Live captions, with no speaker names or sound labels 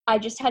I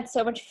just had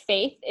so much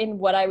faith in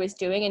what I was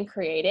doing and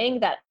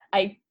creating that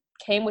I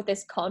came with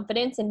this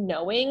confidence and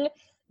knowing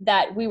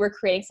that we were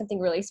creating something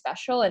really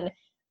special. And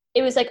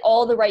it was like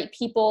all the right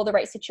people, the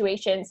right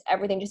situations,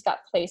 everything just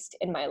got placed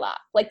in my lap.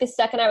 Like the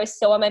second I was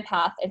so on my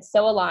path and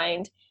so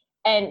aligned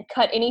and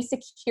cut any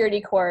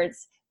security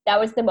cords, that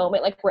was the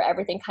moment like where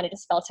everything kind of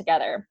just fell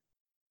together.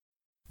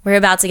 We're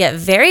about to get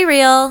very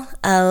real,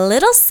 a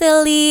little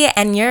silly,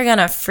 and you're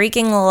gonna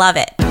freaking love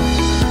it.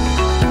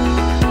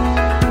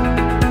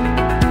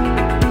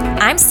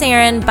 I'm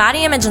Saren,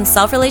 body image and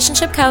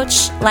self-relationship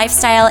coach,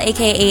 lifestyle,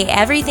 aka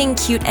everything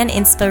cute and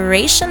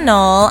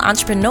inspirational,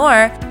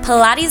 entrepreneur,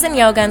 Pilates and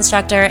yoga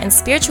instructor, and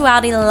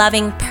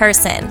spirituality-loving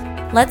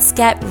person. Let's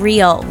get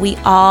real. We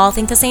all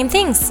think the same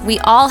things. We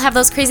all have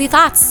those crazy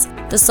thoughts.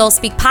 The Soul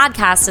Speak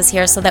podcast is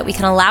here so that we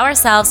can allow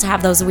ourselves to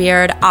have those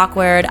weird,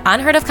 awkward,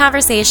 unheard of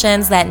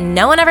conversations that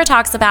no one ever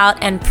talks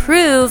about and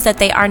prove that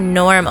they are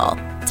normal.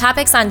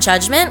 Topics on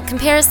judgment,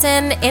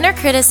 comparison, inner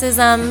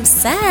criticism,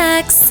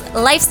 sex,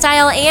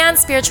 lifestyle, and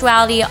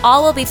spirituality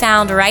all will be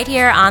found right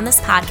here on this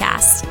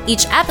podcast.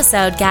 Each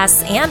episode,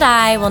 guests and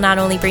I will not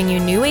only bring you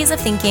new ways of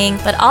thinking,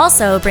 but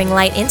also bring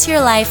light into your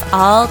life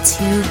all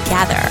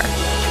together.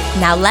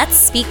 Now let's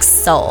speak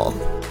soul.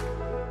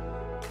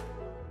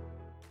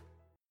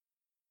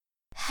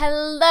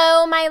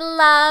 Hello, my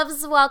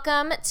loves.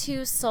 Welcome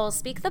to Soul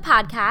Speak, the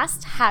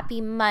podcast.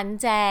 Happy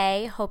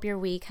Monday. Hope your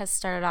week has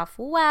started off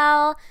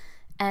well.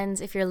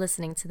 And if you're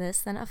listening to this,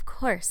 then of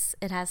course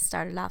it has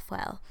started off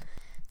well.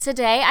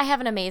 Today, I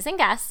have an amazing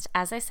guest,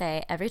 as I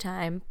say every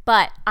time,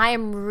 but I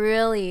am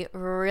really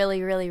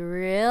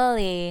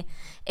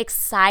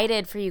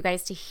excited for you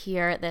guys to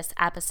hear this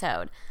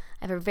episode.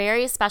 I have a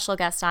very special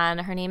guest on.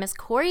 Her name is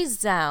Corey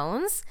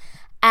Zones.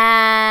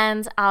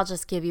 And I'll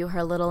just give you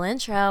her little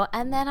intro,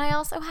 and then I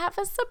also have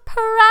a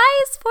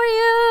surprise for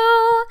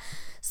you.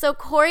 So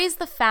Corey's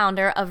the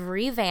founder of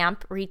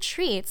Revamp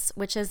Retreats,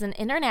 which is an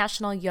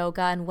international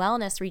yoga and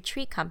wellness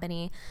retreat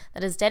company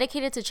that is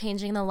dedicated to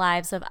changing the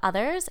lives of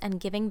others and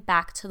giving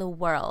back to the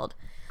world.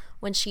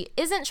 When she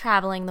isn't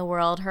traveling the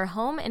world, her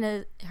home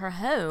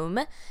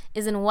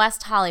is in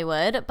West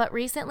Hollywood, but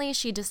recently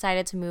she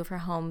decided to move her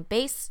home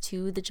base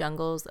to the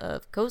jungles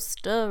of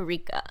Costa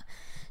Rica.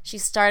 She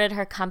started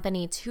her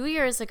company 2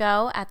 years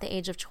ago at the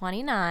age of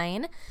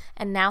 29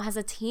 and now has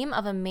a team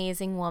of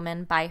amazing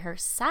women by her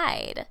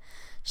side.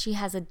 She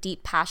has a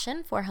deep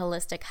passion for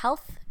holistic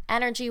health,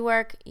 energy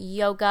work,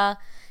 yoga,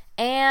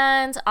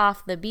 and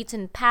off the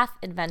beaten path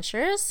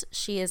adventures.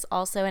 She is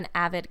also an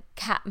avid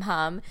cat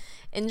mom,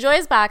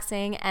 enjoys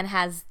boxing, and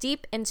has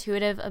deep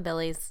intuitive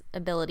abilities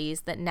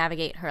that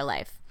navigate her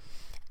life.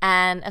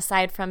 And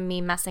aside from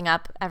me messing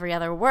up every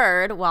other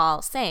word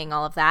while saying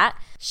all of that,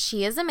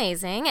 she is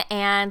amazing.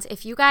 And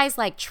if you guys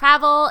like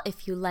travel,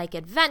 if you like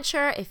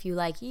adventure, if you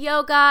like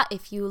yoga,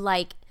 if you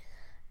like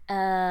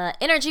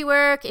energy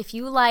work, if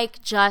you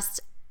like just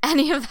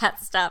any of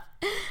that stuff,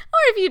 or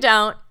if you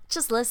don't,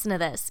 just listen to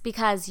this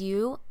because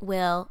you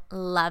will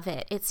love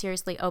it. It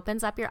seriously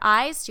opens up your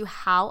eyes to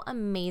how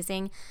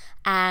amazing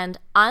and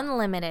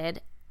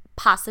unlimited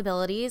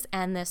possibilities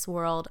in this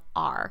world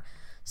are.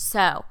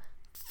 So,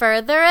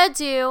 further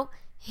ado,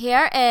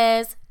 here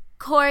is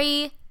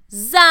Corey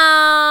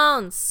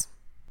Zones.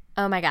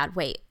 Oh my God,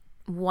 wait,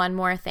 one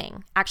more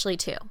thing. Actually,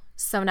 two.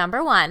 So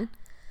number one,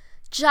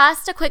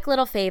 just a quick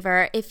little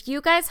favor. If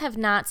you guys have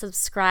not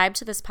subscribed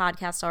to this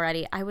podcast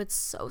already, I would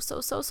so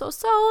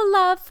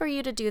love for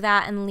you to do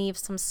that and leave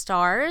some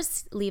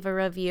stars, leave a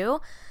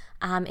review.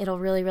 It'll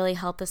really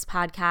help this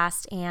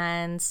podcast.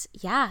 And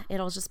yeah,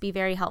 it'll just be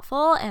very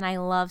helpful. And I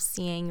love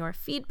seeing your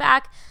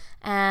feedback.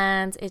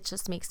 And it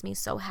just makes me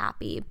so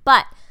happy.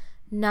 But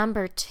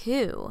number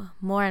two,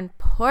 more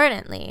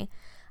importantly,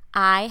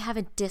 I have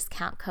a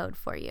discount code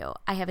for you.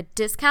 I have a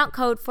discount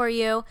code for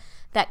you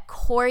that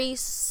Corey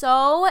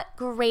so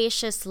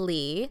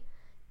graciously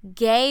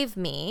gave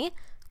me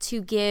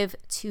to give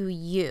to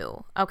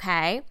you,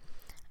 okay?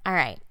 All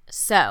right,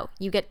 so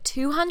you get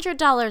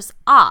 $200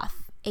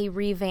 off a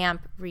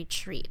Revamp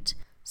retreat.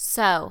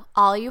 So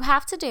all you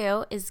have to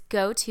do is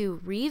go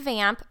to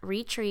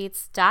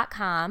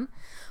revampreetreats.com,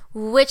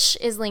 which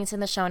is linked in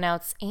the show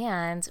notes.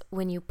 And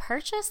when you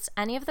purchase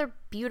any of their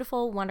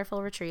beautiful,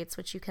 wonderful retreats,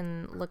 which you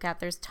can look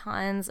at, there's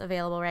tons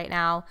available right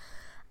now.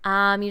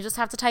 You just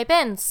have to type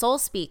in Soul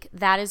Speak.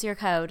 That is your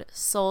code.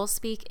 Soul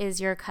Speak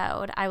is your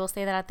code. I will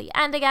say that at the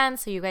end again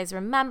so you guys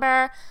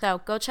remember. So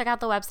go check out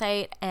the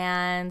website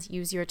and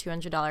use your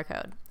 $200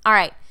 code. All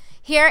right,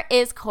 here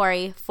is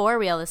Corey for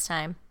real this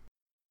time.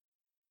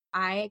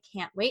 I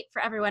can't wait for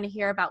everyone to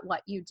hear about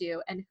what you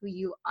do and who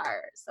you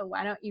are. So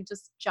why don't you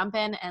just jump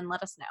in and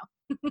let us know?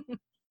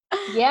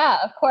 Yeah,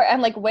 of course.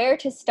 I'm like, where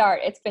to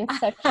start? It's been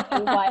such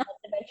a wild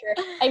adventure.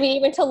 I mean,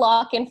 even to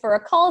lock in for a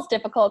call is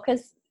difficult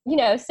because, you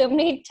know, so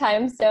many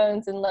time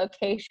zones and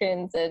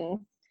locations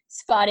and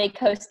spotty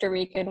Costa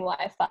Rican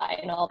Wi-Fi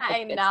and all.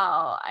 I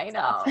know.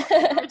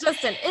 We're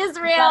just in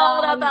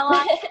Israel.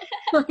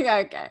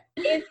 Okay.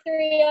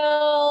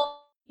 Israel,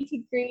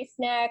 Greece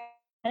next.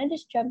 Kind of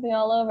just jumping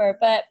all over.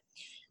 But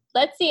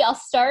let's see. I'll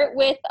start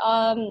with,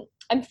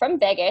 I'm from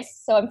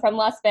Vegas. So I'm from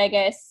Las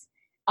Vegas,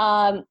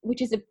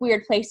 which is a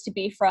weird place to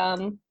be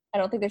from. I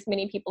don't think there's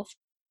many people from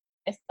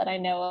Vegas that I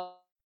know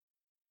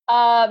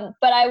of.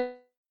 But I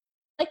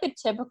like the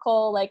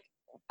typical, like,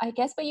 I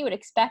guess what you would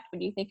expect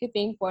when you think of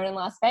being born in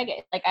Las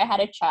Vegas. Like, I had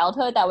a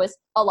childhood that was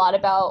a lot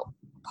about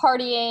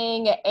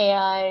partying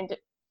and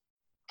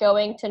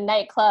going to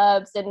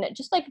nightclubs and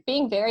just like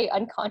being very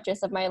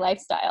unconscious of my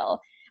lifestyle.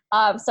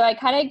 So I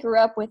kind of grew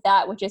up with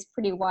that, which is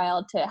pretty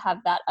wild to have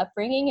that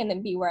upbringing and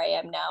then be where I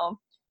am now.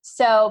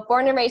 So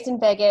born and raised in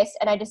Vegas,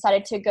 and I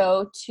decided to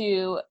go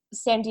to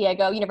San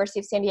Diego,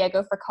 University of San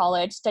Diego for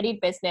college, studied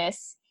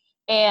business.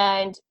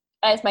 And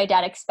as my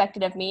dad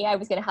expected of me, I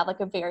was going to have like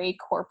a very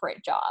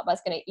corporate job. I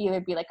was going to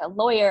either be like a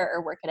lawyer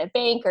or work at a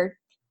bank or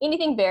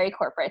anything very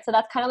corporate. So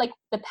that's kind of like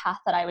the path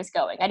that I was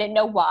going. I didn't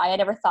know why. I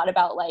never thought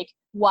about like,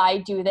 why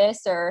do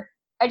this? Or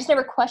I just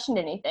never questioned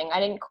anything. I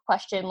didn't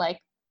question like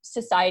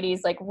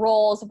society's like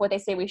roles of what they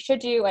say we should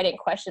do. I didn't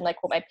question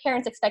like what my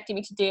parents expected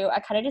me to do. I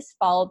kind of just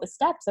followed the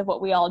steps of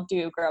what we all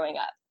do growing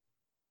up.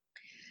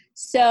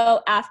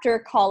 So after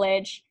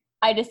college,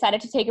 I decided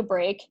to take a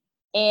break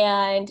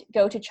and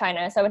go to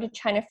China. So I went to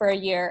China for a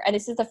year, and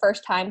this is the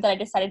first time that I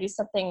decided to do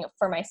something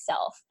for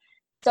myself.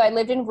 So I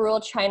lived in rural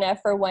China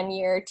for 1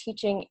 year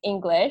teaching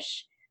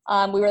English.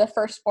 We were the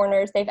first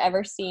foreigners they've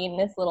ever seen in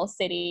this little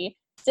city.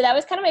 So that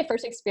was kind of my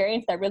first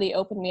experience that really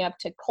opened me up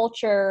to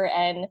culture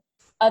and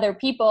other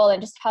people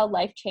and just how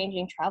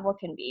life-changing travel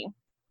can be.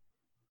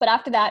 But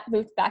after that,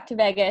 moved back to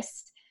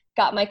Vegas,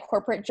 got my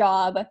corporate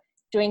job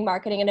doing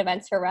marketing and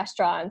events for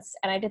restaurants,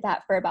 and I did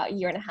that for about a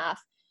year and a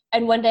half.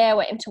 And one day I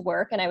went into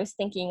work and I was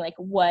thinking, like,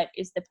 what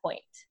is the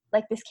point?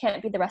 Like, this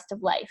can't be the rest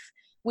of life.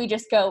 We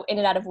just go in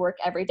and out of work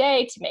every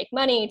day to make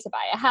money, to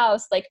buy a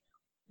house. Like,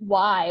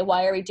 why?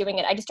 Why are we doing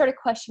it? I just started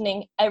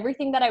questioning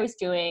everything that I was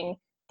doing,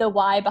 the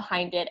why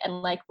behind it.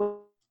 And like,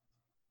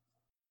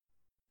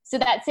 so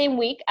that same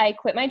week I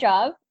quit my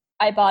job.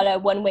 I bought a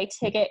one-way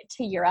ticket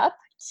to Europe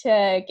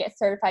to get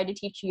certified to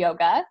teach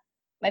yoga.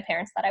 My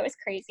parents thought I was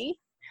crazy.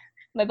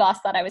 My boss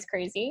thought I was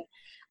crazy.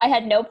 I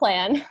had no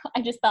plan.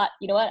 I just thought,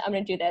 you know what, I'm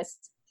going to do this.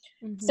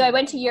 Mm-hmm. So I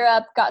went to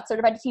Europe, got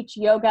certified to teach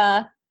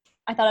yoga.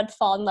 I thought I'd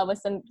fall in love with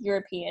some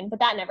European, but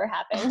that never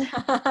happened.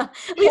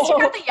 At least you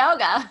got the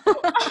yoga.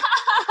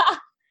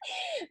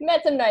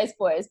 Met some nice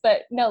boys,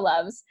 but no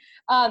loves.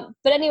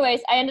 But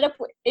anyways, I ended up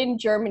in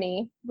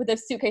Germany with a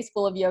suitcase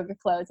full of yoga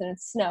clothes, and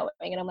it's snowing.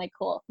 And I'm like,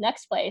 cool,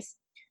 next place.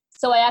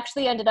 So I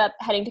actually ended up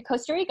heading to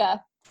Costa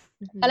Rica.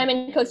 Mm-hmm. And I'm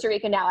in Costa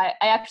Rica now. I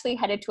actually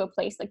headed to a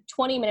place like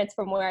 20 minutes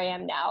from where I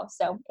am now.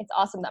 So it's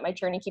awesome that my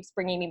journey keeps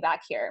bringing me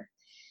back here.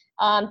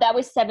 That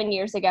was 7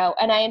 years ago.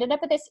 And I ended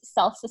up at this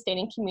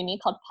self-sustaining community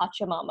called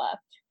Pachamama,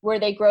 where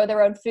they grow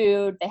their own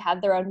food. They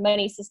have their own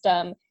money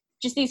system.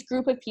 Just these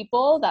group of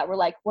people that were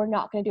like, we're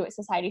not going to do what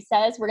society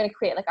says. We're going to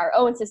create like our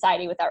own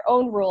society with our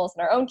own rules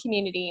and our own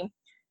community.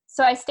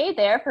 So I stayed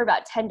there for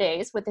about 10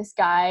 days with this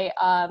guy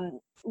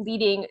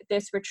leading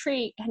this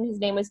retreat. And his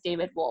name was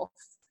David Wolf.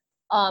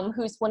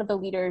 Who's one of the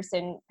leaders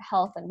in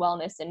health and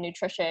wellness and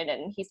nutrition.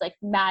 And he's like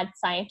mad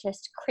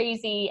scientist,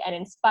 crazy and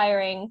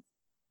inspiring.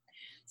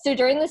 So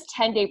during this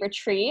 10-day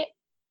retreat,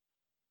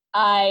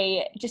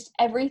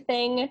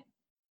 everything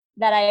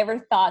that I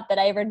ever thought that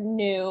I ever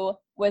knew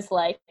was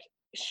like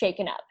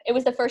shaken up. It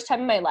was the first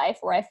time in my life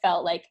where I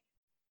felt like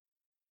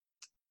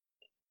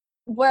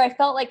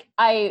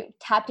I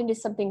tapped into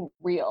something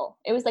real.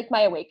 It was like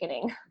my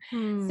awakening.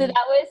 So that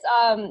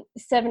was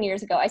 7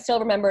 years ago. I still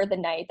remember the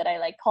night that I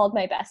like called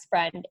my best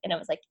friend, and I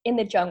was like in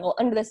the jungle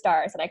under the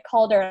stars, and I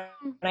called her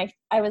and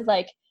I was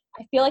like,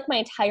 I feel like my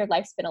entire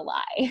life's been a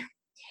lie.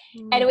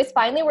 And it was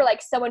finally where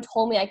like someone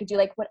told me I could do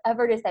like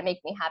whatever it is that made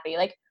me happy,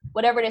 like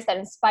whatever it is that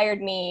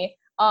inspired me.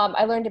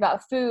 I learned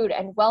about food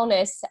and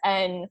wellness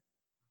and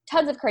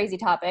tons of crazy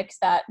topics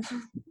that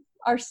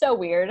are so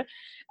weird.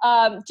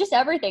 Just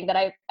everything that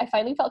I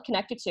finally felt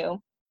connected to.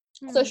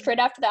 So straight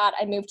after that,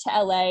 I moved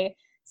to LA,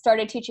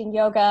 started teaching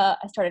yoga.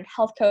 I started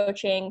health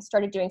coaching,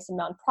 started doing some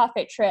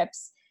nonprofit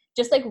trips,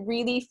 just like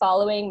really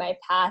following my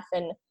path.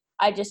 And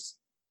I just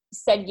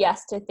said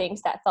yes to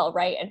things that felt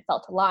right and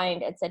felt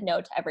aligned, and said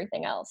no to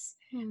everything else.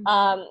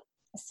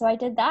 So I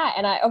did that.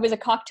 And I was a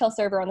cocktail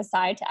server on the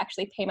side to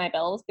actually pay my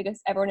bills,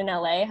 because everyone in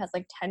LA has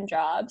like 10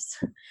 jobs.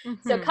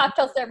 So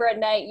cocktail server at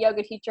night,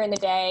 yoga teacher in the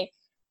day,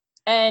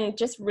 and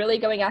just really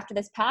going after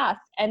this path.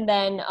 And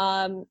then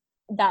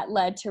that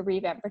led to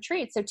Revamp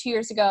Retreats. So 2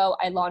 years ago,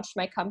 I launched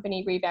my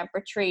company, Revamp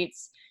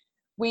Retreats.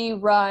 We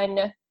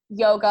run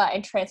yoga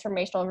and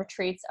transformational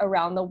retreats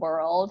around the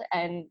world,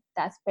 and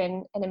that's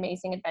been an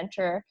amazing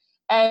adventure.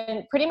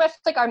 And pretty much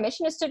like our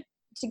mission is to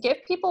give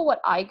people what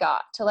I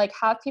got, to like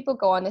have people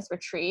go on this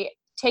retreat,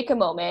 take a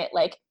moment,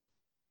 like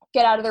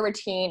get out of their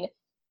routine,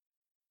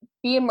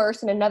 be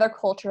immersed in another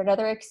culture,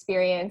 another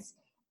experience,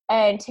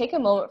 and take a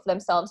moment for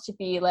themselves to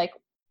be like,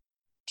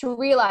 to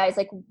realize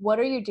like, what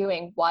are you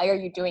doing? Why are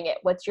you doing it?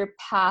 What's your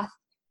path,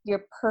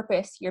 your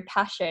purpose, your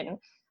passion?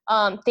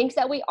 Things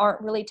that we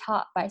aren't really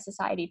taught by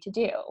society to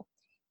do.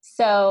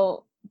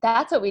 So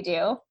that's what we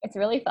do. It's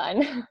really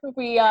fun.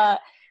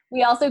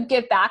 we also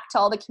give back to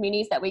all the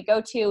communities that we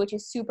go to, which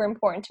is super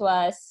important to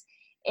us.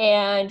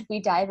 And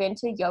we dive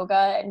into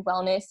yoga and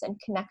wellness and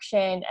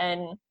connection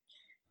and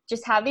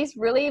just have these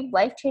really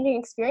life-changing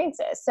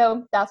experiences.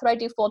 So that's what I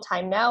do full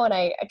time now. And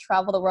I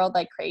travel the world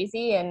like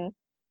crazy. And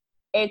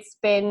it's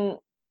been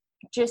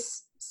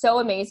just so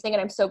amazing.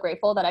 And I'm so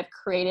grateful that I've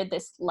created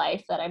this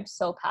life that I'm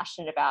so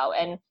passionate about.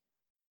 And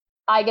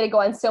I get to go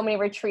on so many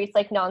retreats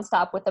like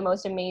nonstop with the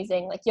most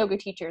amazing like yoga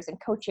teachers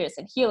and coaches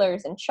and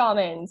healers and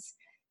shamans.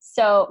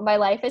 So my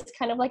life is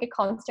kind of like a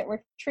constant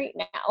retreat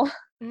now.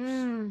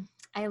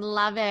 I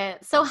love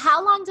it. So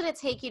how long did it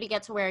take you to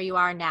get to where you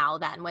are now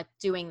then with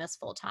doing this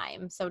full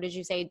time? So did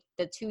you say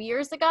the 2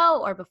 years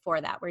ago or before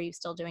that? Were you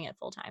still doing it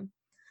full time?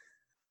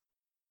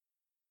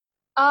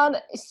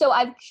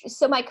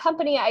 So my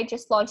company I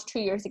just launched 2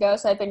 years ago.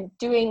 So I've been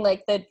doing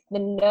like the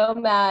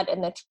nomad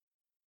and the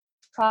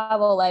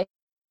travel life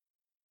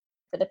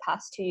for the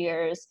past 2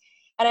 years.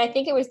 And I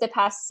think it was the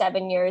past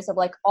 7 years of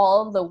like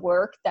all of the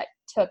work that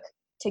took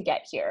to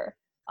get here.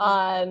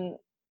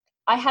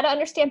 I had to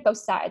understand both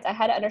sides. I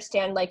had to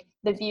understand like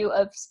the view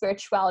of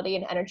spirituality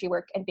and energy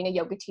work and being a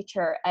yoga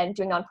teacher and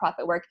doing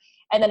nonprofit work.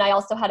 And then I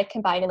also had to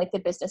combine in like the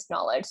business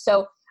knowledge.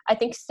 So I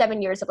think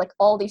 7 years of like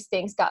all these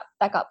things got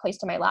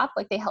placed in my lap.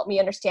 Like they helped me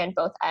understand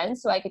both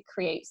ends so I could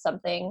create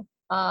something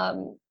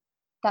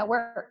that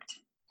worked.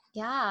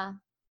 Yeah,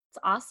 it's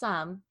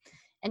awesome.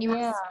 And you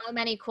have so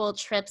many cool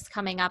trips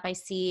coming up, I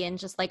see, and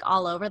just like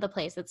all over the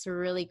place. It's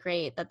really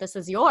great that this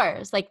is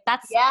yours. Like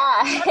that's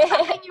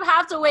something you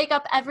have to wake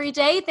up every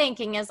day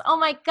thinking is, oh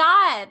my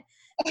God,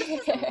 this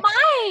is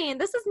mine.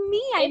 This is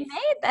me. I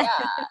made this.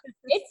 Yeah.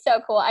 It's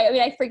so cool. I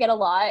mean, I forget a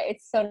lot.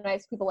 It's so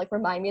nice. People like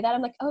remind me that.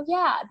 I'm like, oh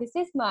yeah, this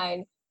is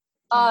mine.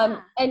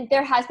 And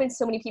there has been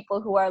so many people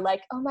who are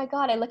like, oh my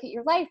God, I look at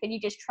your life and you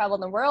just travel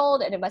the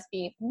world and it must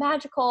be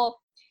magical.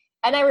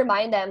 And I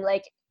remind them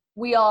like,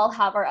 we all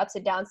have our ups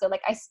and downs. So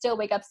like, I still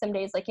wake up some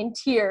days like in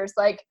tears,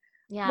 like,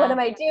 what am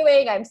I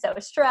doing? I'm so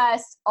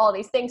stressed, all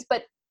these things.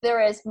 But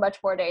there is much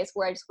more days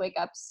where I just wake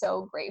up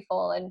so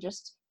grateful and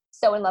just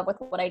so in love with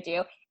what I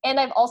do. And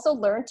I've also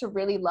learned to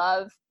really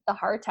love the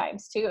hard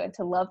times too, and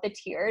to love the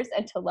tears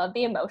and to love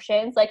the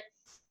emotions. Like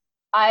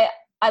I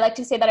like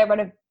to say that I run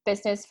a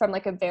business from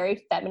like a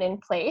very feminine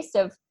place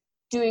of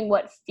doing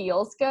what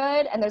feels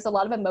good. And there's a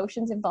lot of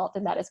emotions involved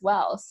in that as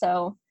well.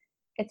 So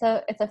it's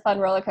a fun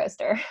roller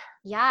coaster.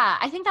 Yeah,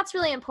 I think that's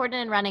really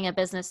important in running a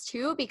business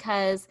too,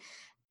 because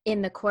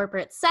in the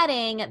corporate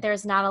setting,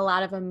 there's not a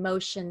lot of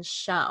emotion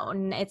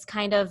shown. It's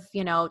kind of,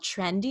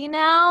 trendy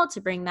now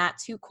to bring that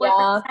to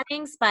corporate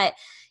settings. But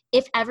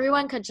if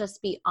everyone could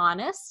just be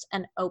honest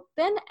and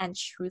open and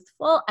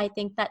truthful, I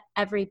think that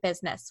every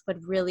business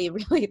would really,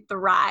 really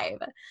thrive.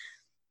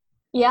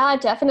 Yeah,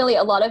 definitely.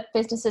 A lot of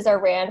businesses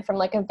are ran from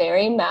like a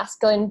very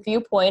masculine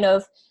viewpoint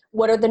of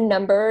what are the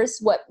numbers,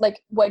 what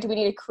do we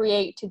need to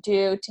create to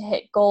do to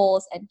hit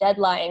goals and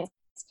deadlines.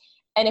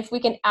 And if we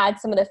can add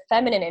some of the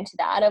feminine into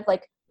that of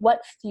like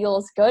what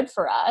feels good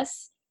for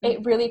us,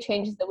 it really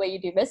changes the way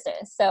you do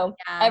business. So,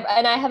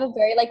 and I have a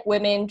very like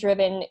women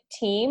driven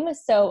team.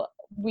 So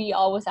we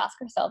always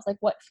ask ourselves like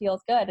what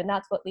feels good, and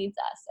that's what leads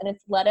us. And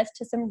it's led us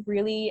to some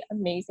really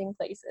amazing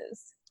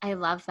places. I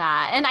love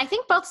that. And I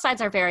think both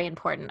sides are very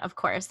important, of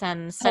course,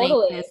 and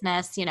studying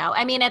business,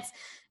 I mean,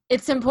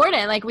 it's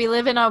important. Like we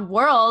live in a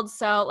world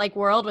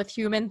with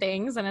human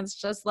things, and it's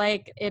just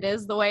like, it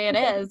is the way it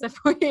is.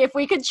 If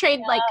we could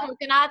trade like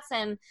coconuts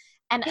and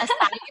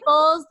acai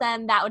bowls,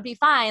 then that would be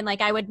fine.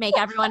 Like I would make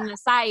everyone an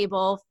acai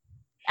bowl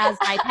as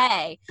my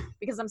pay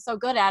because I'm so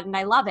good at it and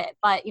I love it.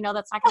 But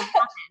that's not going to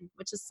happen,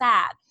 which is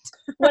sad.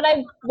 When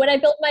I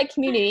build my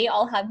community,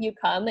 I'll have you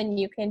come and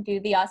you can do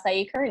the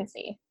acai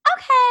currency.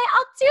 Okay,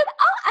 I'll do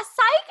a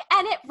psych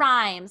and it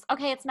rhymes.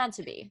 Okay, it's meant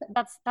to be.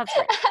 That's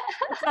great.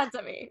 It's meant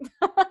to be.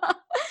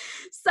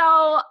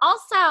 So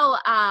also,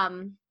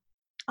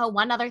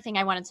 one other thing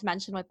I wanted to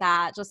mention with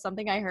that, just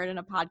something I heard in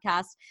a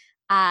podcast.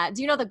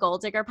 Do you know the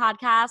Gold Digger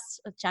podcast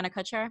with Jenna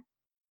Kutcher?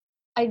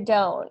 I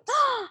don't.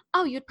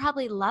 Oh, you'd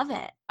probably love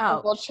it.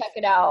 Oh, we'll check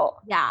it out.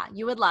 Yeah,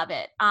 you would love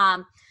it.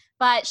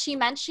 But she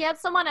had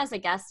someone as a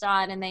guest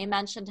on, and they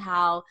mentioned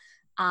how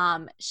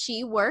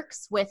she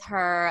works with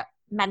her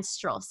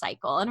menstrual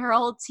cycle, and her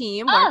whole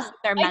team works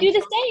with their menstrual. I do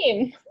the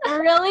same.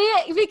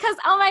 Really? Because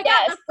oh my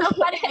God, that's so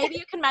funny. Maybe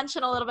you can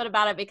mention a little bit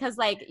about it because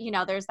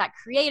there's that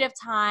creative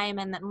time,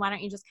 and then why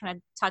don't you just kind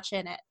of touch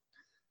in it?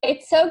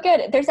 It's so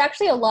good. There's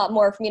actually a lot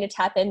more for me to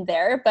tap in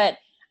there, but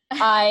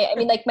I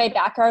mean, like my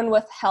background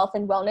with health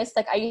and wellness,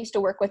 like I used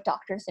to work with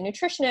doctors and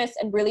nutritionists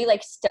and really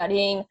like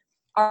studying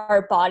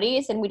our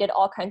bodies, and we did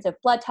all kinds of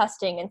blood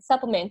testing and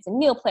supplements and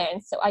meal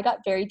plans. So I got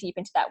very deep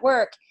into that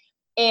work.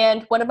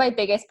 And one of my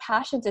biggest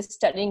passions is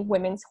studying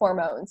women's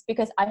hormones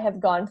because I have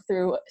gone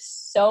through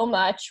so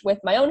much with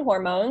my own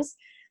hormones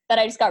that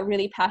I just got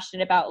really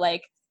passionate about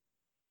like,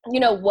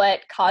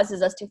 what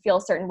causes us to feel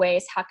certain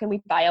ways? How can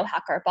we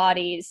biohack our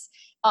bodies?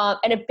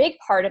 And a big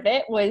part of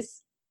it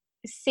was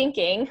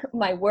syncing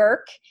my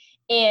work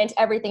and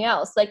everything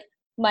else, like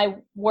my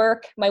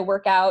work, my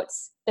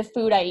workouts, the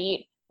food I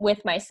eat with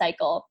my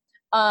cycle.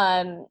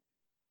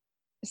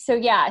 So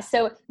yeah,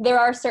 so there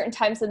are certain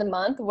times of the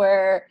month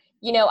where,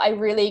 you know, I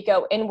really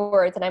go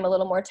inwards and I'm a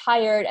little more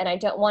tired and I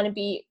don't want to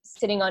be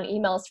sitting on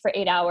emails for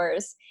 8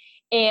 hours.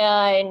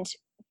 And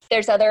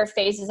there's other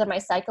phases of my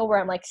cycle where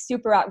I'm like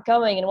super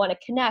outgoing and want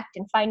to connect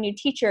and find new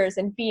teachers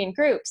and be in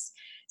groups.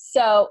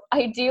 So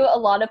I do a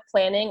lot of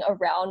planning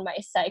around my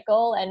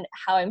cycle and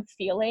how I'm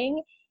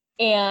feeling.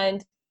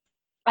 And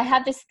I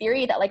have this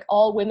theory that like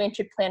all women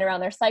should plan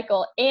around their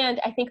cycle. And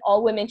I think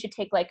all women should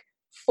take like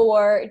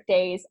 4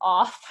 days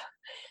off,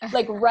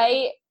 like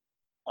right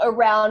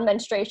around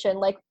menstruation.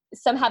 Like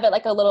some have it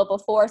like a little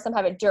before, some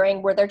have it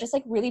during, where they're just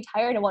like really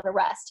tired and want to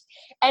rest.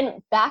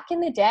 And back in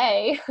the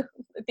day,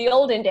 the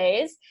olden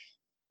days,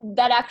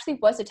 that actually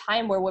was a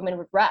time where women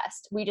would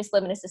rest. We just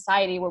live in a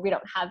society where we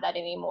don't have that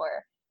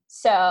anymore.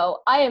 So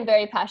I am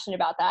very passionate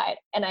about that.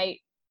 And I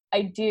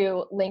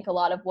do link a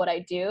lot of what I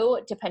do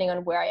depending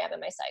on where I am in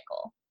my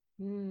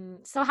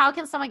cycle. So how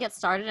can someone get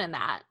started in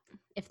that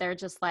if they're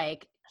just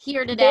like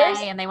here today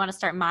and they want to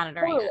start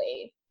monitoring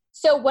it?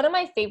 So one of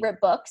my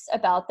favorite books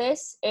about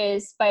this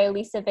is by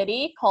Lisa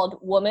Vitti called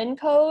Woman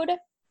Code.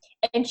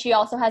 And she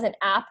also has an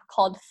app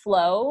called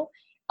Flow.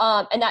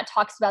 And that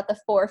talks about the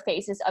 4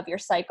 phases of your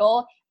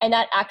cycle. And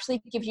that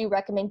actually gives you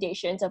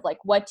recommendations of like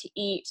what to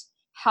eat,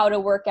 how to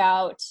work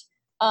out,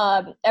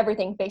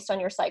 everything based on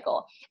your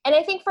cycle. And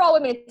I think for all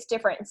women, it's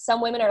different.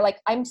 Some women are like,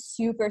 I'm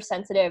super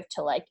sensitive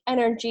to like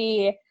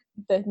energy,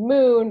 the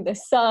moon, the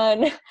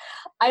sun.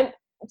 I'm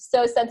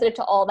so sensitive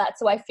to all that.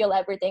 So I feel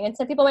everything. And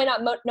some people might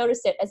not notice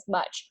it as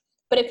much.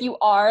 But if you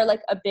are like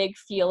a big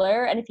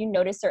feeler, and if you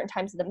notice certain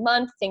times of the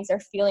month, things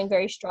are feeling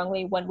very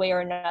strongly one way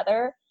or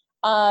another,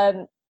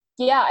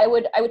 yeah, I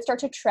would start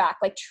to track.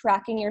 Like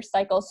tracking your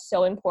cycle is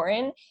so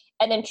important.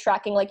 And then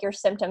tracking like your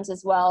symptoms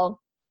as well.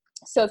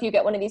 So if you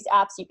get one of these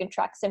apps, you can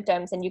track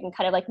symptoms and you can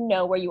kind of like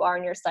know where you are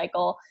in your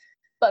cycle.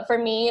 But for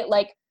me,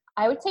 like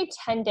I would say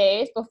 10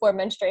 days before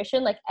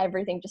menstruation, like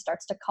everything just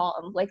starts to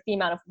calm. Like the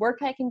amount of work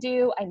I can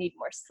do, I need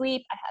more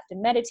sleep, I have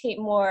to meditate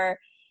more.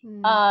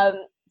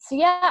 So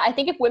yeah, I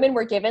think if women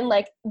were given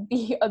like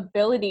the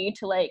ability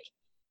to like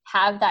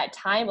have that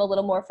time a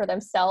little more for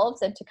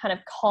themselves and to kind of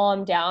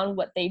calm down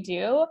what they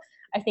do,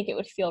 I think it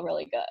would feel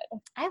really good.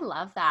 I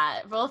love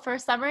that. Well, for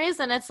some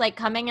reason, it's like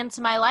coming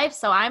into my life.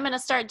 So I'm going to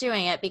start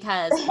doing it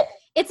because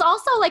it's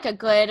also like a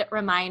good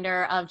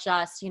reminder of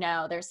just, you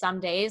know, there's some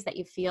days that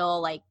you feel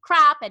like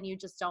crap and you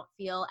just don't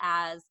feel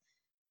as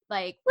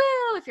like,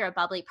 woo, if you're a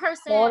bubbly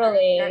person,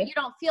 Totally. or you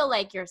don't feel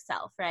like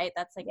yourself, right?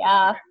 That's like,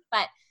 yeah.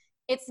 But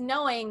it's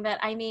knowing that,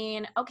 I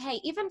mean,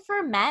 okay, even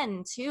for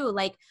men too,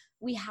 like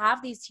we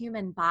have these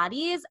human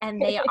bodies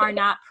and they are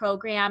not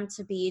programmed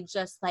to be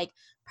just like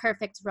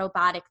perfect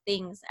robotic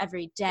things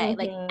every day.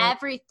 Like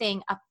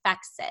everything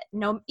affects it.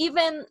 No,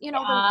 even, you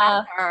know,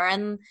 the weather,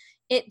 and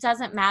it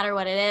doesn't matter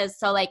what it is.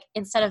 So like,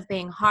 instead of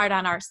being hard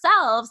on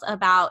ourselves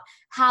about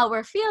how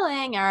we're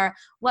feeling or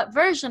what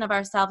version of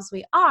ourselves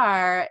we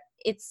are,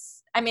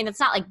 it's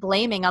not like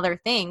blaming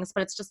other things,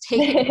 but it's just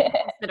taking into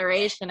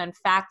consideration and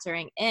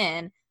factoring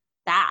in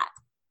that.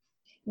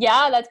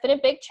 Yeah, that's been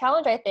a big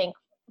challenge, I think,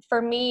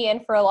 for me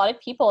and for a lot of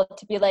people,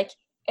 to be like,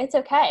 it's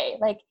okay.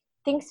 Like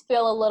things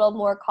feel a little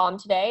more calm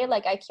today.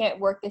 Like I can't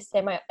work the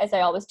same as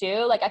I always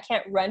do. Like I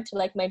can't run to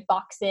like my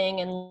boxing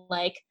and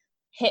like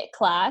HIIT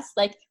class.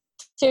 Like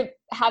to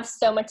have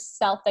so much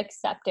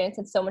self-acceptance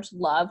and so much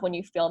love when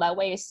you feel that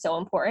way is so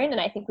important.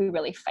 And I think we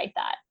really fight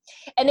that.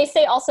 And they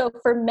say also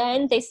for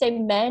men, they say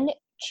men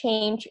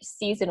change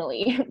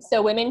seasonally.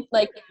 So women,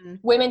 like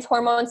women's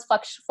hormones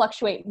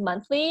fluctuate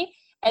monthly.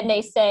 And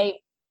they say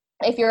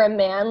if you're a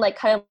man, like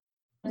kind of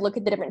look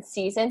at the different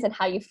seasons and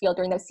how you feel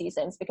during those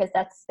seasons, because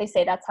they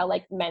say that's how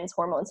like men's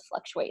hormones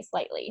fluctuate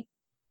slightly.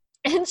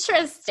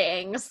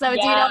 Interesting. So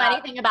do you know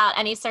anything about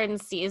any certain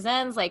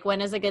seasons? Like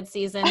when is a good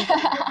season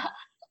to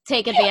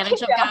take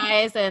advantage of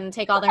guys and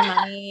take all their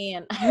money?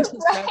 And I'm just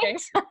joking.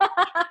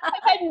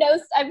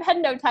 I've had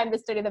no time to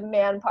study the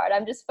man part.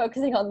 I'm just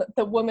focusing on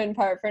the woman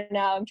part for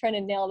now. I'm trying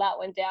to nail that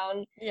one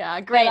down. Yeah,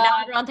 great. But,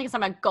 now everyone thinks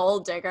I'm a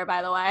gold digger,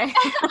 by the way.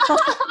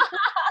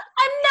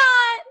 I'm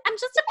not. I'm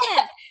just a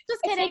pimp.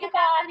 Just kidding.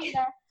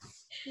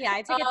 Yeah,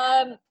 I take it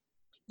back.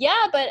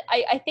 Yeah, but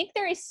I think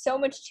there is so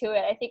much to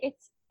it. I think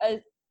it's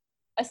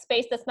a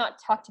space that's not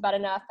talked about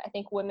enough. I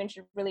think women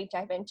should really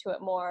dive into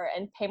it more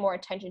and pay more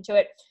attention to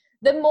it.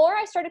 The more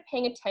I started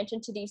paying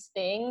attention to these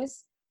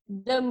things,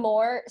 the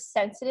more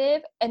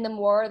sensitive and the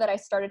more that I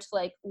started to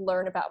like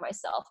learn about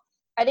myself.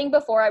 I think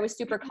before I was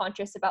super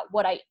conscious about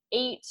what I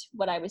ate,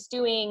 what I was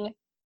doing,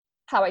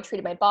 how I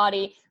treated my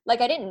body.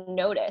 Like I didn't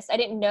notice. I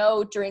didn't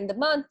know during the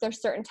month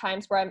there's certain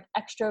times where I'm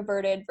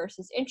extroverted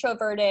versus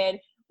introverted,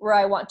 where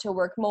I want to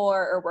work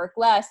more or work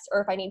less,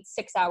 or if I need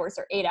 6 hours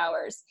or 8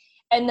 hours.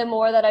 And the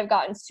more that I've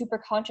gotten super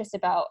conscious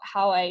about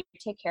how I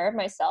take care of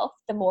myself,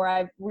 the more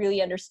I've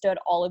really understood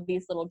all of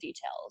these little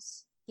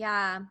details.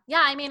 Yeah.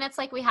 Yeah. I mean, it's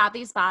like we have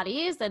these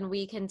bodies and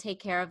we can take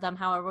care of them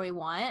however we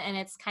want. And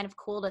it's kind of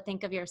cool to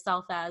think of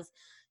yourself as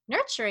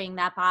nurturing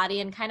that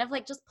body and kind of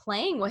like just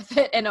playing with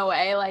it in a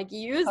way, like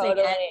using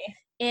it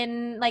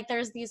in like,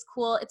 there's these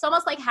cool, it's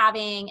almost like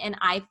having an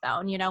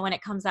iPhone, you know, when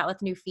it comes out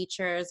with new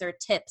features or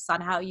tips on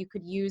how you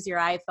could use your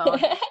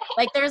iPhone.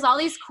 Like there's all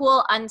these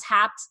cool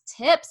untapped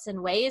tips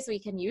and ways we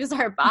can use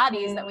our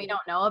bodies that we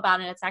don't know about.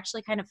 And it's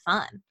actually kind of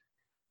fun.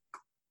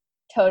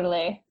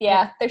 Totally.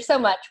 Yeah. There's so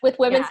much with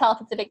women's health.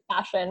 It's a big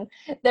passion.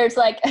 There's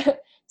like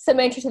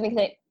some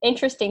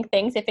interesting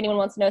things. If anyone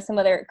wants to know some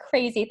other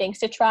crazy things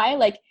to try,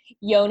 like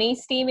yoni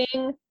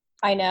steaming.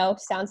 I know,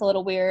 sounds a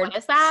little weird. What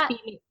is that?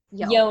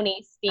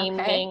 Yoni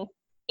steaming. Okay.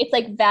 It's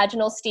like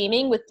vaginal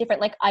steaming with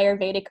different like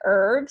Ayurvedic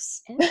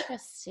herbs.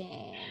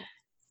 Interesting.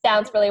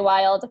 Sounds really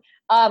wild.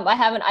 I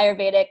have an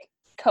Ayurvedic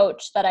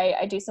coach that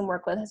I do some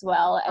work with as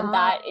well. And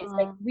that is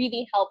like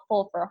really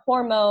helpful for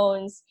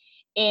hormones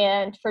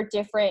and for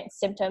different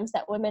symptoms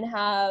that women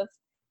have.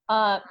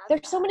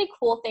 There's so many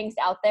cool things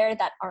out there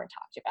that aren't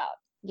talked about.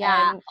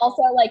 Yeah. And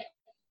also like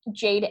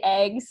jade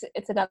eggs.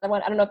 It's another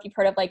one. I don't know if you've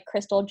heard of like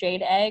crystal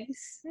jade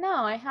eggs. No,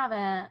 I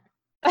haven't.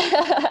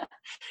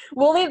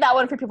 We'll leave that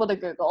one for people to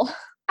Google.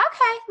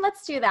 Okay,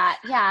 let's do that.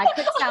 Yeah,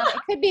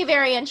 it could be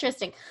very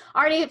interesting.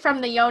 Already from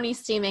the yoni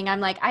steaming,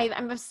 I'm like,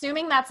 I'm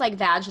assuming that's like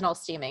vaginal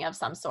steaming of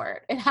some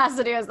sort. It has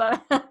to do with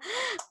that.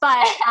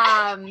 But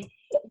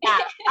yeah,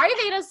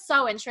 Ayurveda is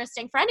so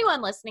interesting. For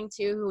anyone listening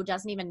to who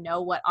doesn't even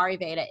know what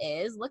Ayurveda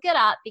is, look it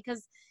up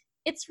because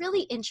it's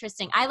really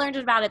interesting. I learned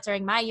about it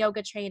during my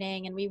yoga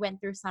training, and we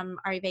went through some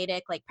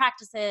Ayurvedic like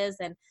practices,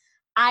 and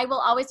I will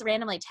always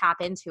randomly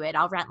tap into it.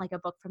 I'll rent like a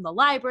book from the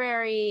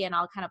library and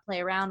I'll kind of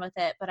play around with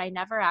it, but I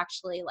never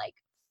actually like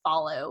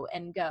follow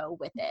and go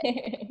with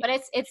it. But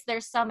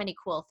there's so many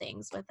cool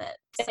things with it.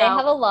 So, they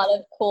have a lot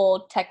of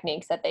cool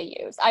techniques that they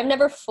use. I've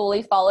never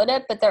fully followed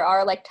it, but there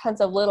are like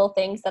tons of little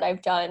things that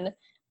I've done.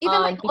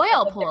 Even like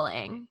oil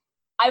pulling.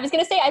 I was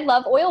going to say, I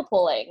love oil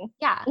pulling.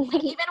 Yeah.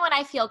 Like even when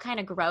I feel kind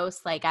of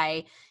gross, like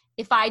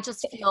if I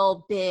just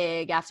feel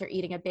big after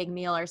eating a big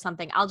meal or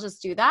something, I'll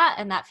just do that.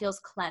 And that feels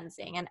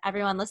cleansing. And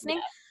everyone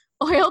listening,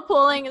 oil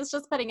pulling is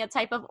just putting a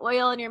type of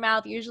oil in your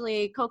mouth.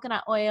 Usually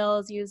coconut oil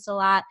is used a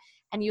lot.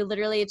 And you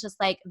literally just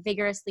like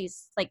vigorously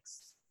like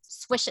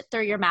swish it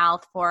through your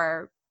mouth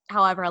for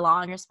however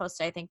long you're supposed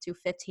to, I think, do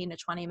 15 to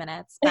 20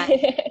 minutes. But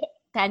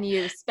then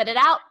you spit it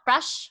out,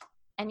 brush,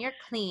 and you're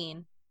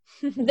clean.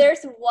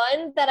 There's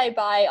one that I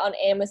buy on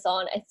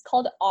Amazon. It's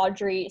called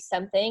Audrey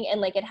something, and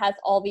like it has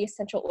all the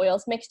essential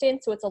oils mixed in,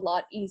 so it's a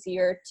lot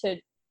easier to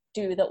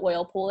do the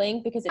oil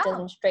pulling because it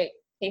doesn't straight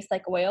taste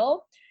like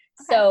oil.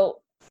 Okay.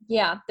 So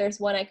yeah, there's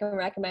one I can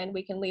recommend.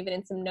 We can leave it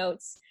in some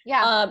notes.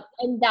 Yeah.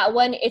 And that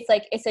one, it's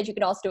like it said you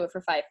can also do it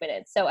for 5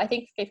 minutes. So I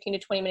think 15 to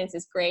 20 minutes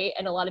is great,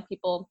 and a lot of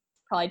people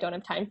probably don't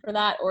have time for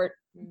that or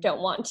don't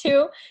want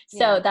to.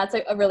 So that's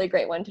a really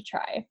great one to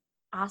try.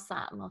 Awesome.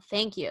 Well,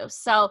 thank you.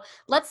 So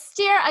let's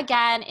steer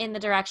again in the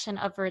direction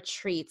of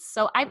retreats.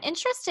 So I'm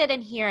interested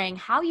in hearing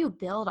how you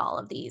build all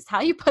of these,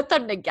 how you put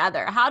them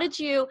together. How did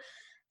you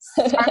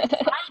start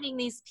finding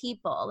these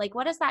people? Like,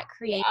 what is that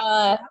creative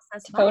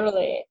process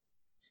totally.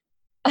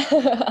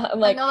 I'm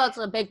like, I know that's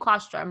a big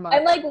question, but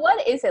I'm like,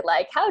 what is it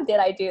like? How did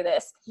I do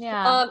this?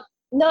 Yeah.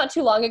 Not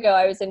too long ago,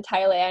 I was in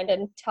Thailand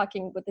and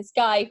talking with this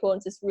guy who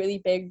owns this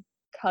really big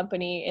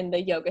company in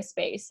the yoga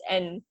space.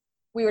 And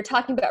we were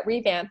talking about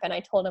revamp, and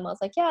I told him, I was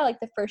like, yeah, like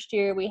the first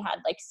year we had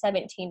like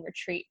 17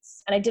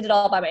 retreats and I did it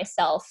all by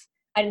myself.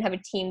 I didn't have a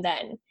team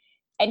then.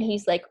 And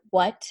he's like,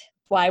 what?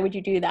 Why would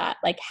you do that?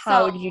 Like,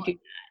 how did you do that?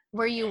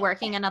 Were you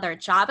working another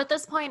job at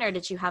this point, or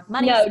did you have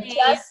money? No,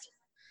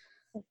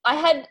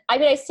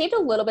 I saved a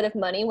little bit of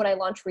money when I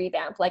launched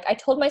Revamp. Like I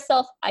told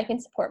myself I can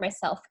support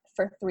myself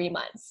for 3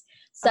 months.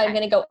 So I'm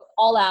going to go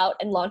all out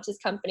and launch this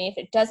company.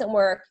 If it doesn't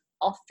work,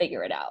 I'll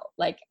figure it out.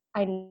 Like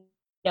I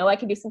know I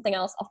can do something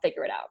else. I'll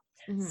figure it out.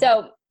 Mm-hmm.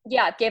 So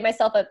yeah, gave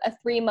myself a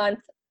 3-month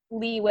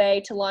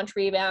leeway to launch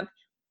Revamp.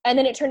 And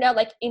then it turned out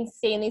like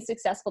insanely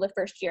successful the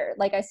first year.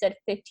 Like I said,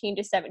 15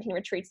 to 17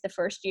 retreats the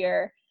first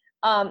year.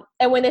 And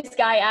when this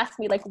guy asked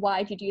me like,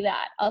 why'd you do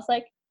that? I was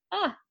like,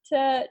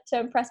 to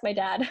impress my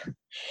dad.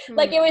 Mm-hmm.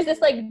 Like it was this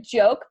like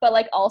joke, but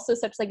like also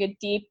such like a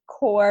deep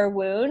core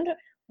wound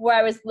where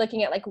I was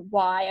looking at like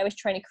why I was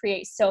trying to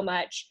create so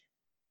much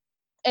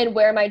and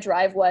where my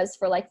drive was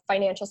for like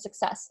financial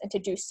success and to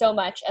do so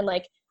much. And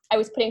like, I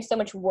was putting so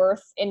much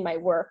worth in my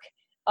work.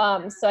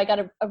 So I got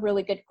a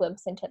really good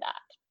glimpse into that.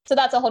 So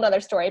that's a whole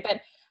nother story, but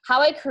how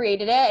I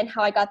created it and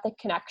how I got the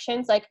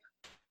connections, like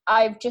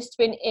I've just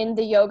been in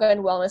the yoga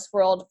and wellness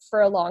world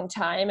for a long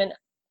time. And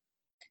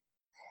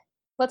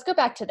let's go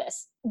back to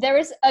this. There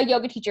was a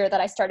yoga teacher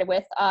that I started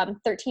with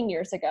 13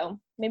 years ago,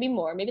 maybe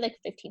more, maybe like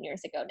 15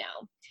 years ago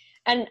now.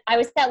 And I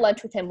was at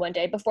lunch with him one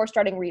day before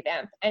starting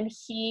Revamp. And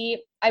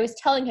I was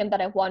telling him that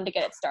I wanted to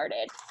get it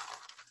started.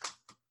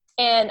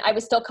 And I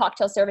was still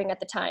cocktail serving at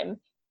the time.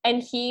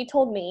 And he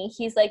told me,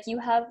 he's like, you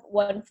have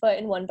one foot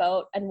in one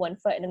boat and one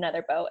foot in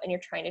another boat, and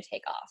you're trying to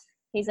take off.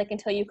 He's like,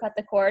 until you cut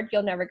the cord,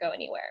 you'll never go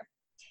anywhere.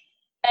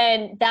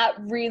 And that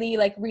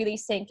really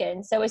sank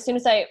in. So as soon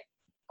as I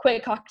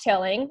quit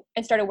cocktailing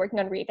and started working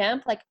on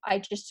Revamp, like I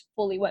just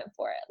fully went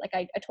for it. Like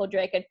I told you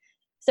I could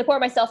support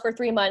myself for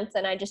 3 months,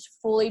 and I just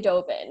fully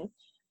dove in.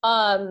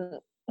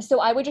 so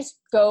I would just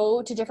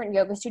go to different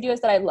yoga studios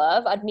that I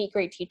love. I'd meet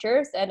great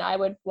teachers and I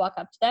would walk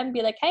up to them and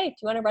be like, hey, do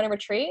you want to run a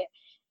retreat?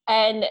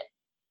 And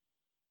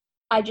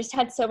I just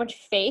had so much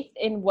faith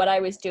in what I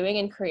was doing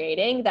and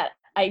creating that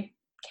I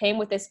came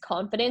with this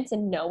confidence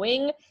and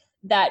knowing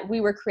that we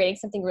were creating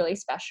something really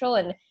special.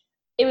 And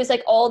it was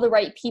like all the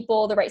right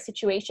people, the right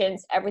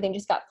situations, everything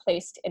just got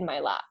placed in my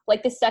lap.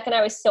 Like the second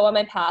I was so on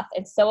my path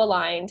and so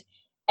aligned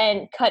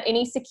and cut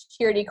any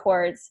security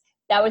cords,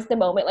 that was the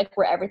moment like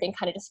where everything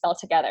kind of just fell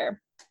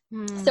together.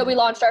 So we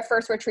launched our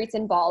first retreats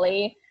in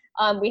Bali.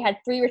 We had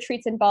 3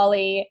 retreats in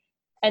Bali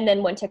and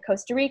then went to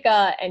Costa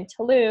Rica and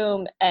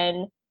Tulum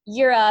and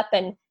Europe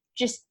and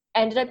just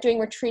ended up doing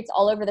retreats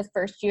all over the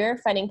first year,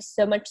 finding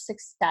so much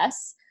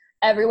success.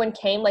 Everyone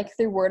came like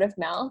through word of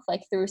mouth,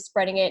 like through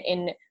spreading it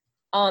in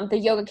the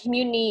yoga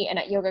community and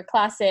at yoga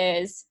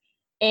classes.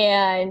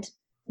 And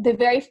the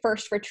very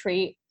first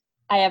retreat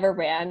I ever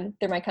ran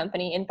through my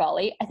company in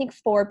Bali, I think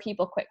 4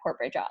 people quit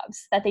corporate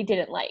jobs that they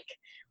didn't like,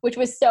 which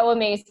was so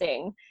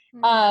amazing.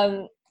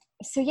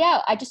 So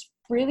yeah, I just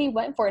really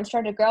went for it and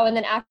started to grow. And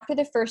then after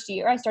the first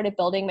year, I started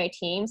building my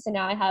team. So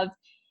now I have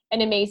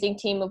an amazing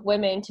team of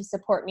women to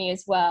support me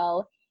as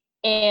well.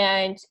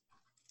 And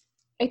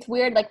it's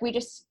weird. Like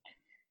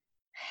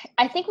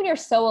I think when you're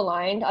so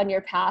aligned on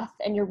your path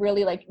and you're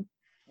really like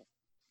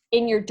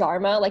in your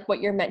dharma, like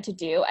what you're meant to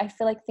do, I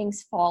feel like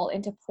things fall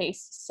into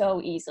place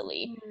so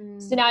easily.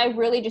 So now I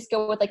really just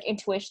go with like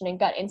intuition and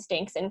gut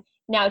instincts. And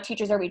now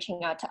teachers are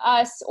reaching out to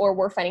us or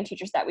we're finding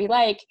teachers that we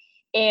like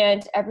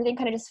and everything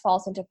kind of just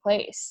falls into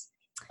place.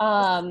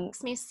 This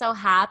makes me so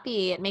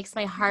happy. It makes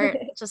my heart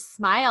just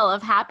smile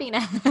of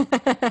happiness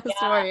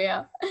for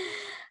you.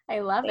 I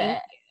love it.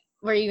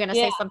 Were you going to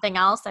say something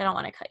else? I don't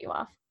want to cut you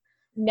off.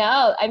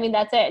 No, I mean,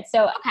 that's it.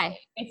 So okay.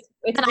 It's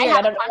then weird. I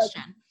have a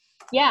question.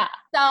 Yeah.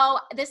 So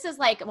this is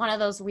like one of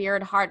those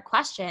weird, hard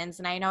questions.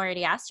 And I know I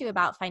already asked you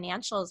about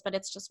financials, but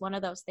it's just one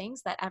of those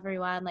things that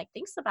everyone like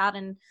thinks about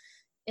and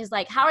is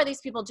like, how are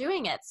these people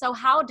doing it? So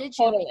how did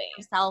you make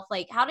yourself,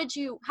 like, how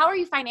are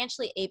you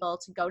financially able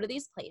to go to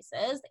these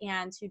places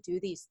and to do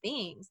these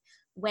things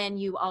when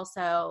you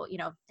also, you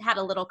know, had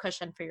a little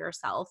cushion for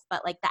yourself,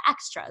 but like the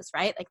extras,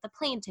 right? Like the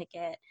plane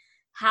ticket,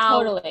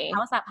 how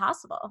is that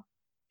possible?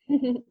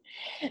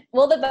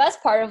 Well, the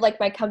best part of like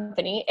my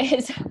company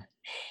is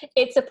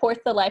it supports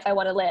the life I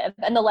want to live.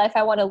 And the life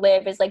I want to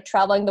live is like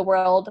traveling the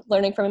world,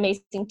 learning from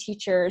amazing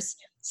teachers,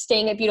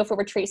 staying at beautiful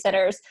retreat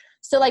centers.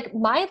 So like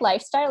my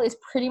lifestyle is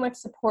pretty much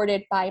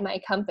supported by my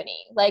company.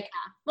 Like,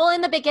 well, in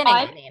the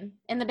beginning,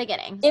 in the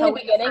beginning,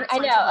 I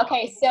know.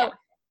 Okay. So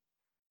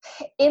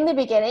in the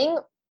beginning,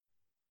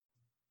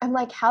 I'm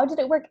like, how did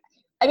it work?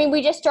 I mean,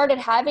 we just started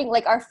having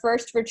like our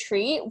first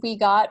retreat. We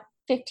got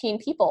 15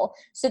 people.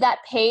 So that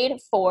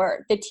paid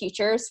for the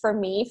teachers, for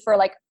me, for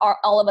like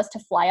all of us to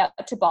fly out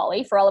to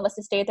Bali, for all of us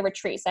to stay at the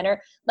retreat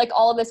center. Like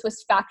all of this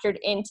was factored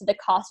into the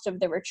cost of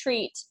the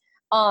retreat,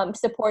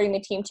 supporting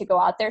the team to go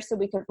out there so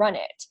we could run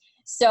it.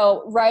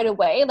 So right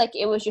away, like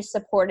it was just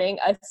supporting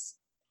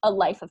a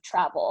life of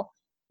travel.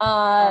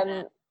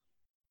 And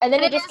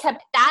then it just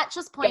kept. That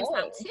just points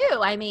out too.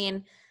 I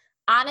mean,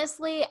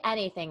 honestly,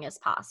 anything is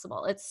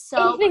possible. It's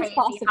so crazy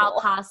how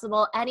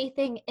possible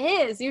anything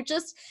is. You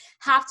just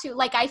have to,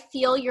 like, I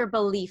feel your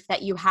belief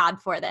that you had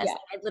for this. Yeah.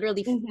 I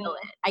literally feel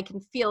it. I can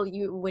feel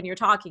you when you're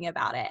talking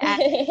about it.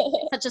 And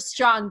such a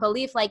strong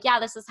belief, like, yeah,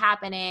 this is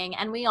happening.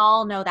 And we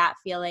all know that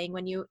feeling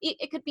when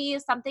it could be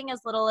something as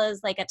little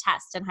as like a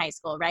test in high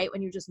school, right?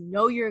 When you just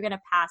know you're going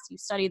to pass, you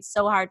studied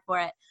so hard for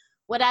it.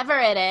 Whatever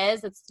it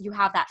is, you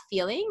have that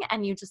feeling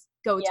and you just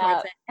go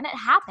towards it and it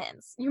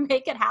happens. You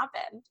make it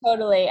happen.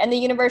 Totally. And the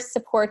universe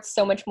supports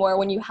so much more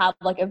when you have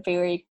like a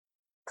very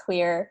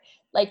clear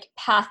like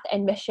path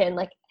and mission,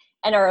 like,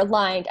 and are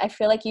aligned. I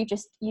feel like you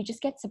just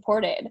get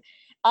supported.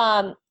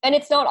 And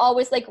it's not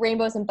always like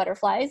rainbows and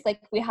butterflies.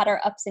 Like we had our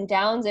ups and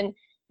downs and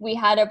we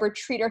had a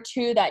retreat or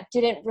 2 that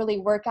didn't really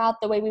work out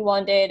the way we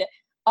wanted.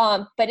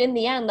 But in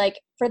the end, like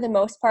for the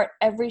most part,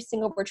 every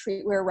single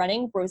retreat we were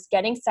running was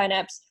getting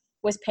signups,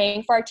 was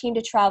paying for our team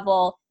to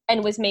travel,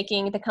 and was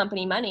making the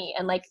company money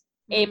and like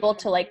able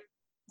to like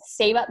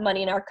save up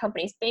money in our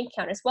company's bank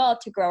account as well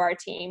to grow our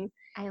team.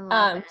 I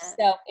love it.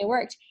 So it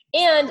worked.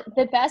 And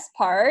the best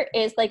part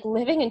is like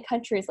living in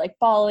countries like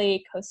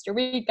Bali, Costa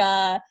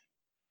Rica,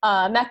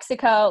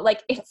 Mexico,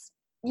 like it's,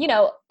 you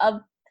know, a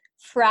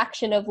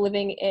fraction of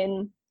living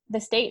in the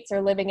States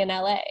or living in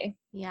LA.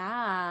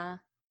 Yeah.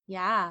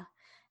 Yeah.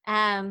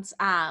 And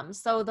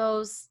so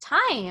those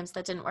times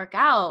that didn't work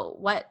out,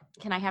 what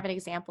can I have an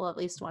example of at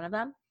least one of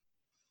them?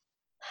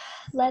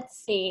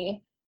 Let's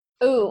see.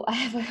 Ooh,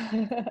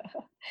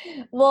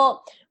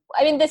 well,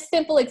 I mean, this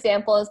simple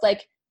example is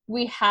like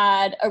we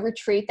had a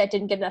retreat that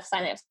didn't get enough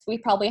signups. We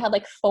probably had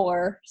like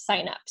 4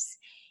 signups.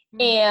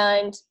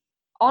 And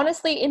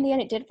honestly, in the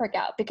end, it did work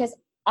out because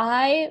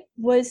I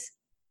was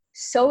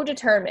so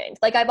determined.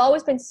 Like I've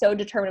always been so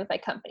determined with my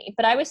company,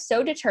 but I was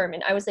so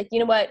determined. I was like, you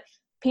know what?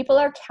 People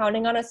are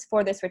counting on us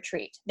for this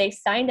retreat. They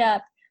signed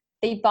up,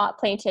 they bought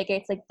plane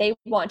tickets, like they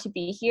want to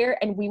be here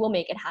and we will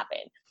make it happen.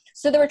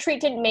 So the retreat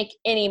didn't make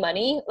any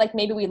money. Like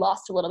maybe we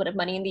lost a little bit of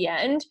money in the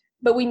end,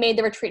 but we made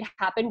the retreat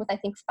happen with, I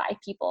think, 5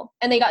 people.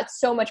 And they got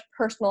so much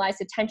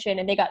personalized attention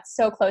and they got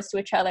so close to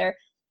each other.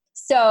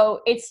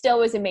 So it still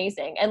was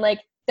amazing. And like,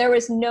 there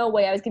was no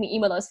way I was going to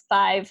email those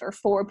 5 or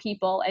 4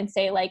 people and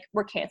say like,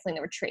 we're canceling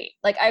the retreat.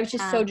 Like I was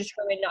just so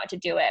determined not to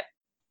do it.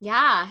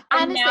 Yeah.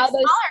 And now those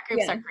smaller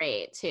groups are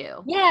great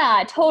too.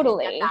 Yeah,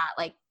 totally. That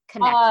like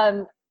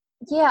connection.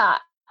 Yeah.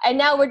 And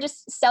now we're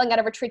just selling out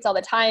of retreats all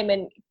the time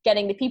and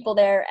getting the people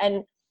there.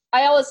 And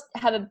I always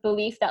have a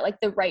belief that like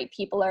the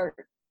people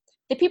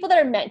that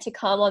are meant to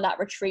come on that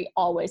retreat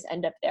always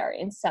end up there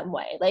in some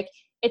way. Like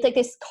it's like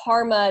this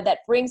karma that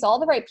brings all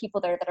the right people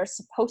there that are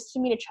supposed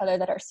to meet each other,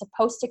 that are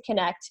supposed to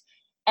connect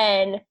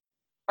and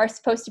are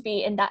supposed to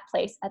be in that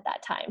place at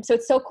that time. So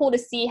it's so cool to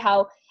see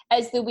how,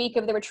 as the week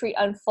of the retreat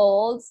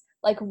unfolds,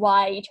 like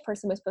why each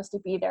person was supposed to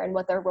be there and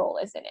what their role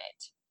is in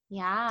it.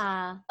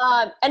 Yeah.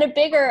 And a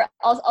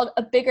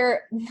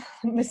bigger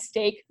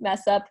mistake,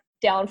 mess up,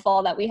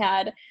 downfall that we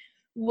had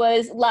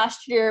was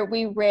last year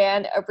we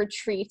ran a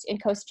retreat in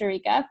Costa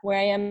Rica, where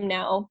I am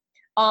now,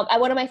 at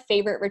one of my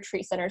favorite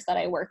retreat centers that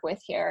I work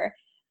with here.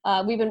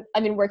 I've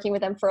been working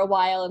with them for a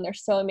while and they're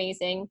so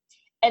amazing.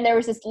 And there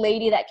was this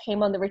lady that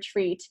came on the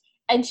retreat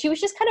and she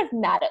was just kind of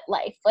mad at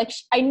life. Like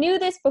I knew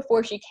this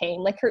before she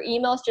came, like her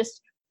emails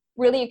just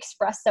really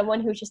expressed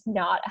someone who's just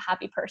not a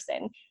happy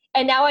person.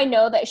 And now I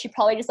know that she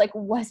probably just like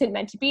wasn't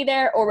meant to be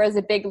there or was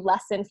a big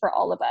lesson for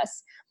all of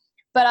us.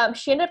 But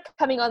she ended up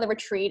coming on the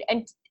retreat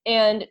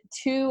and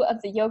 2 of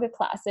the yoga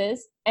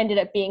classes ended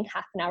up being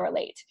half an hour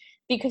late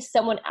because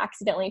someone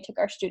accidentally took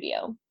our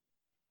studio.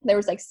 There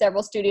was like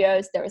several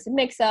studios. There was a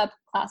mix-up.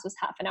 Class was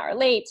half an hour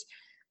late.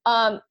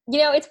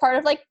 It's part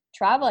of like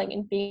traveling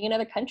and being in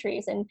other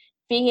countries and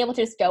being able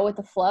to just go with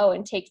the flow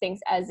and take things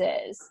as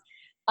is.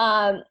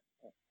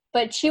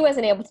 But she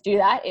wasn't able to do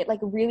that. It like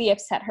really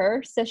upset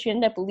her. So she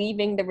ended up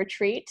leaving the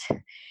retreat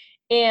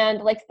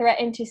and like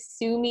threatened to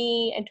sue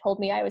me and told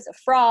me I was a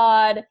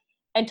fraud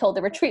and told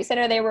the retreat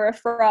center they were a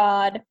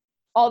fraud,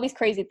 all these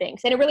crazy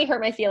things. And it really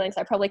hurt my feelings.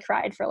 I probably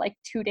cried for like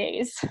 2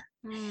 days.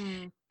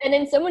 And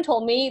then someone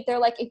told me, they're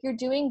like, if you're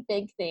doing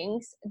big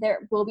things,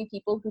 there will be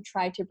people who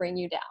try to bring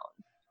you down.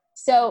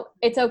 So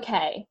it's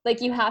okay.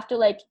 Like you have to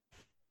like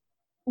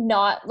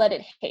not let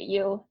it hit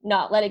you,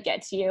 not let it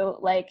get to you,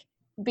 like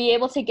be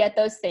able to get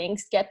those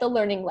things, get the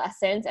learning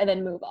lessons and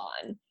then move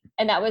on.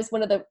 And that was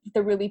one of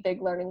the really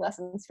big learning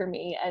lessons for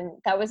me. And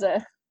that was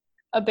a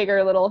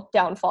bigger little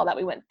downfall that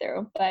we went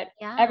through, but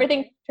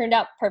everything turned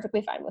out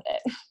perfectly fine with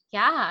it.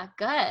 Yeah,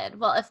 good.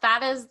 Well, if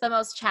that is the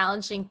most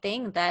challenging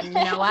thing, then you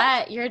know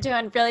what? You're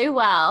doing really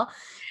well.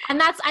 And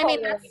that's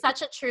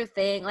such a true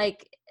thing.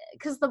 Like,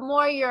 because the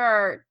more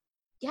you're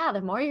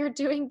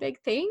doing big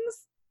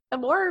things, the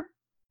more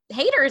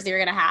haters you're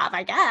going to have,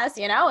 I guess,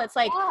 it's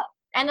like,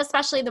 and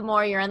especially the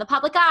more you're in the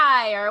public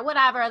eye or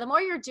whatever, the more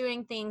you're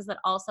doing things that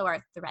also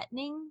are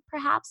threatening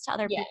perhaps to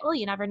other people.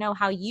 You never know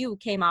how you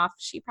came off.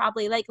 She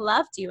probably like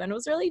loved you and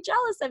was really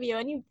jealous of you.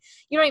 And you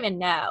don't even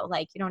know,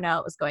 like, you don't know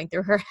what was going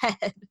through her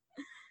head.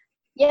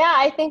 Yeah,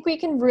 I think we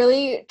can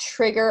really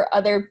trigger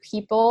other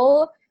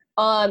people,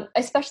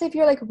 especially if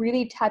you're like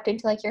really tapped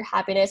into like your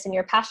happiness and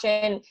your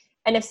passion.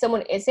 And if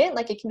someone isn't,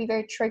 like, it can be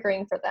very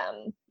triggering for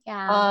them.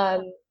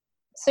 Yeah.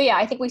 So yeah,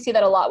 I think we see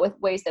that a lot with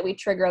ways that we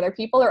trigger other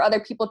people or other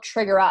people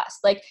trigger us.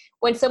 Like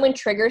when someone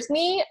triggers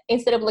me,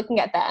 instead of looking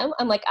at them,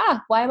 I'm like,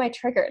 why am I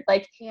triggered?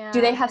 Like, do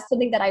they have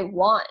something that I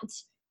want?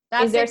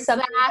 Is there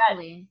something that,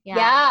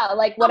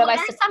 like what have I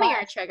suppressed? Some of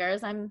your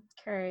triggers? I'm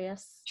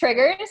curious.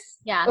 Triggers?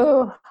 Yeah.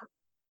 Ooh.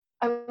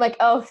 I'm like,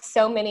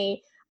 so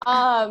many.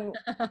 I've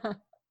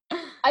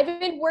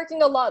been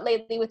working a lot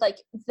lately with like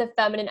the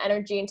feminine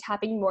energy and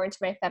tapping more into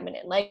my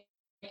feminine. Like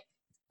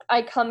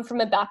I come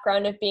from a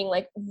background of being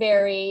like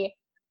very,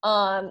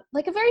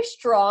 like a very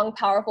strong,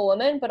 powerful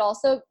woman, but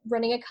also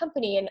running a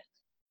company and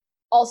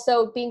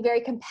also being very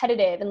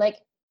competitive and like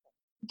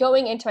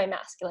going into my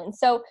masculine.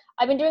 So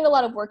I've been doing a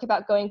lot of work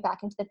about going back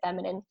into the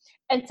feminine.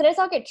 And sometimes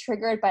I'll get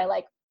triggered by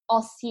like,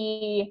 I'll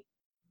see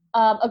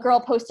a girl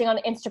posting on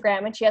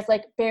Instagram and she has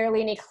like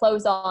barely any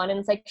clothes on and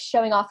it's like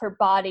showing off her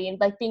body and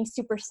like being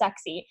super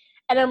sexy.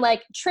 And I'm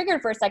like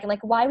triggered for a second,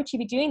 like, why would she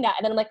be doing that?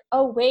 And then I'm like,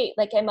 oh wait,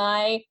 like, am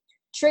I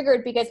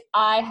triggered because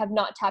I have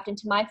not tapped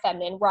into my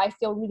feminine where I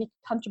feel really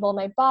comfortable in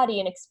my body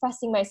and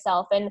expressing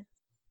myself. And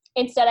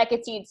instead I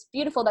could see it's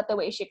beautiful that the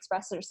way she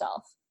expressed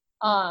herself.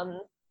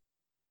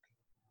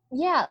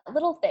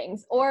 Little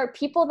things, or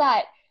people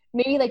that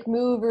maybe like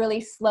move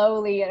really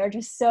slowly and are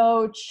just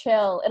so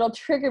chill. It'll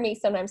trigger me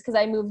sometimes because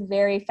I move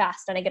very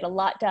fast and I get a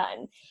lot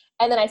done.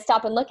 And then I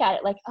stop and look at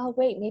it like, oh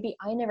wait, maybe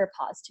I never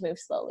paused to move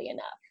slowly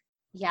enough.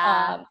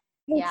 Yeah.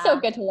 It's so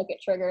good to look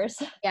at triggers.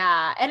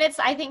 Yeah. And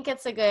I think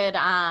it's a good,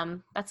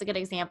 that's a good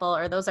example,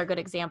 or those are good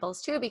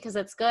examples too, because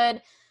it's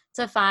good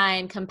to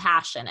find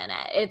compassion in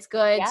it. It's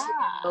good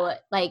to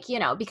like,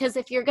 because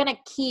if you're going to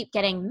keep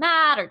getting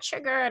mad or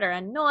triggered or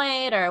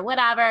annoyed or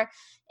whatever,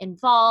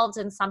 involved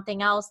in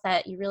something else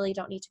that you really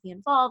don't need to be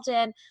involved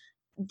in,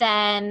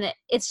 then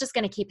it's just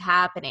going to keep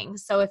happening.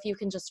 So if you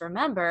can just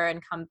remember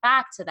and come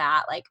back to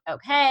that, like,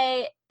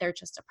 okay, they're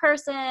just a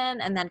person,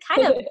 and then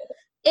kind of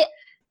it,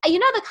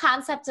 the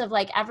concept of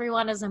like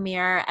everyone is a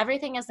mirror,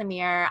 everything is a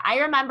mirror. I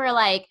remember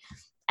like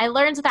I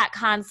learned that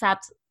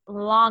concept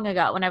long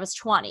ago when I was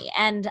 20,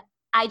 and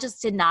I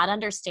just did not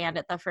understand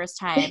it the first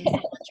time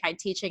someone tried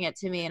teaching it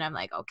to me. And I'm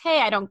like,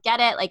 okay, I don't get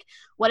it. Like,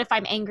 what if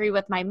I'm angry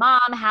with my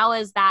mom? How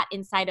is that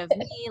inside of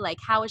me? Like,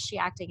 how is she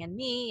acting in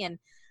me? And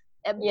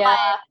Yeah.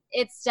 but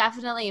it's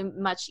definitely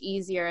much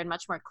easier and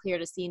much more clear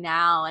to see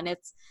now. And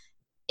it's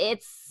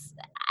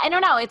I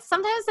don't know, it's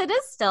sometimes it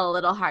is still a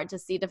little hard to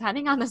see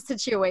depending on the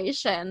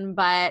situation,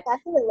 but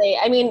Definitely.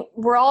 I mean,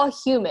 we're all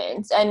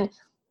humans, and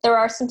there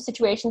are some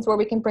situations where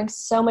we can bring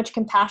so much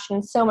compassion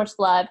and so much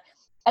love.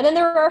 And then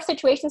there are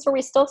situations where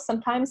we still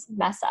sometimes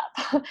mess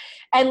up.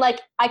 And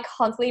like, I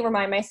constantly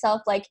remind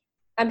myself, like,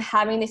 I'm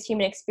having this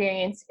human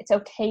experience. It's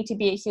okay to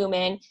be a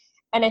human.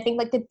 And I think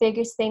like the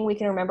biggest thing we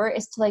can remember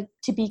is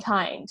to be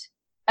kind.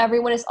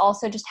 Everyone is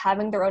also just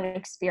having their own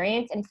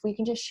experience. And if we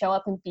can just show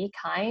up and be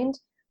kind,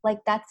 like,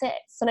 that's it.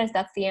 Sometimes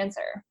that's the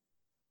answer.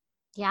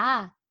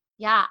 yeah.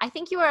 Yeah, I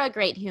think you are a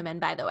great human,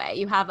 by the way.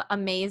 You have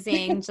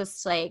amazing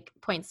just like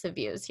points of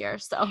views here.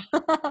 So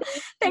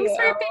thanks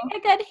for being a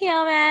good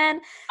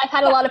human. I've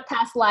had a lot of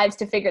past lives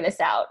to figure this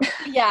out.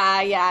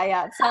 Yeah.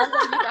 It sounds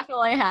like you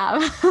definitely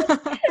have.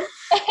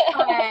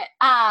 Okay.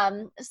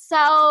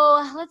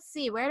 So let's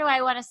see, where do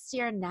I want to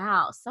steer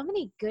now? So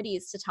many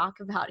goodies to talk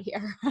about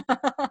here.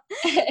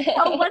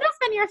 So what has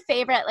been your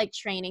favorite like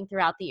training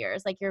throughout the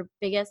years? Like your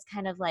biggest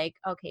kind of like,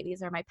 okay,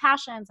 these are my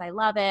passions. I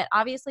love it.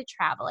 Obviously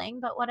traveling,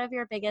 but what have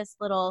your biggest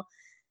little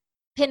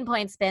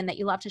pinpoints been that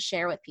you love to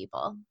share with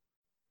people?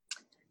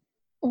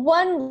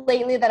 One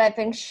lately that I've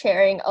been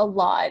sharing a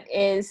lot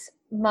is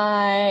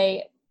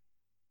my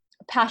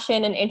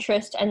passion and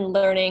interest and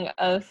learning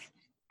of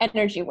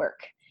energy work.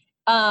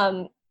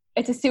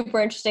 It's a super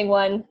interesting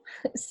one.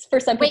 For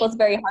some people, it's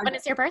very hard. When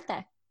is your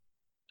birthday?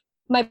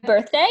 My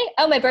birthday?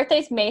 Oh, my birthday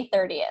is May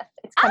 30th.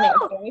 It's coming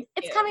up very soon.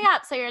 It's coming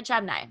up. So you're a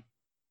Gemini.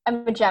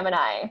 I'm a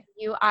Gemini.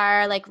 You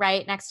are like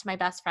right next to my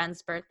best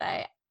friend's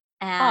birthday.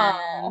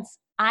 And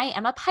I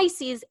am a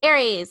Pisces,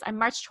 Aries. I'm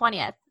March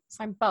 20th.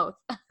 So I'm both.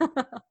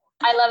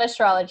 I love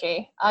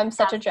astrology. I'm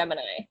such a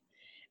Gemini.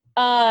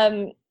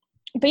 But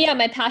yeah,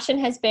 my passion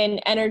has been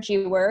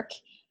energy work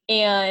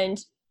and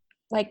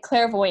like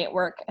clairvoyant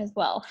work as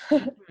well.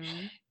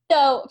 Mm-hmm.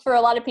 So for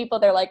a lot of people,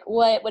 they're like,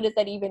 what does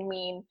that even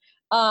mean?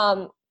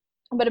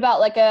 But about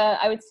like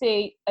I would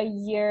say a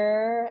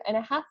year and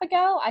a half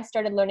ago, I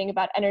started learning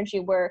about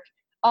energy work.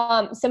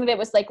 Some of it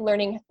was like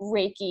learning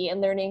Reiki and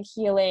learning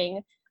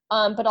healing,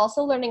 but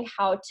also learning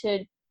how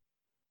to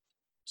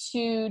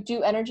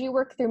do energy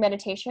work through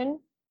meditation.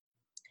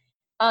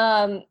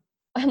 I'm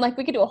like,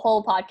 we could do a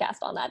whole podcast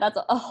on that. That's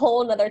a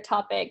whole nother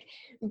topic.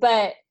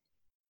 But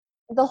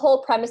the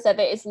whole premise of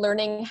it is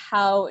learning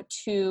how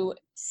to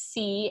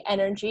see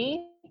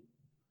energy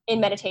in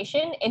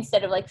meditation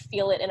instead of like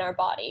feel it in our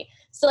body.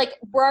 So like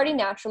we're already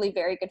naturally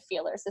very good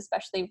feelers,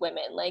 especially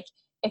women. Like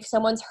if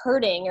someone's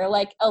hurting or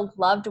like a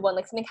loved one,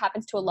 like something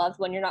happens to a loved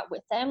one, you're not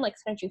with them, like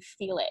sometimes you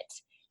feel it.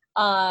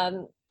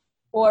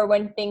 Or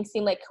when things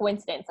seem like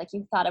coincidence, like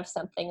you thought of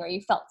something or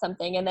you felt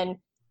something and then,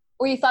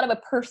 or you thought of a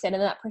person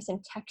and then that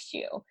person texts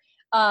you.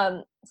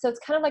 So it's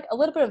kind of like a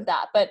little bit of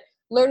that, but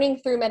learning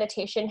through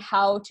meditation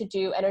how to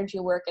do energy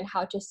work and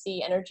how to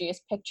see energy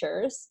as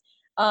pictures.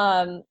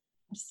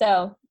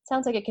 So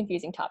sounds like a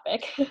confusing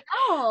topic.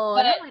 Oh,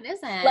 but, no, it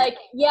isn't. Like,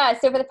 yeah,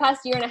 so for the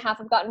past year and a half,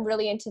 I've gotten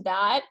really into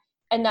that.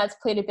 And that's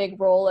played a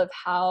big role of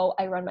how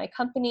I run my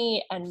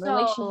company and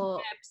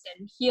relationships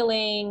and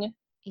healing.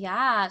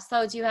 Yeah.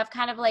 So do you have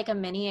kind of like a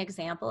mini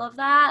example of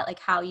that?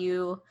 Like can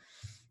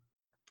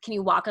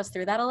you walk us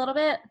through that a little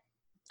bit?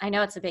 I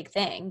know it's a big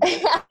thing.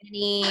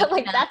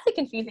 Like that's a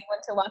confusing one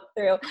to walk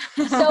through.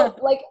 So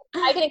like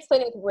I can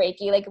explain it with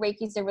Reiki. Like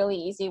Reiki's a really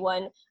easy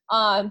one.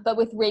 But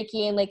with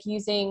Reiki and like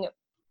using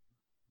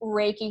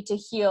Reiki to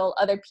heal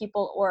other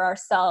people or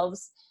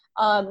ourselves,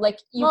 like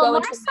you go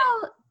into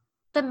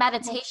the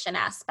meditation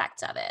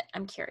aspect of it.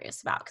 I'm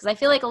curious about because I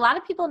feel like a lot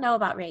of people know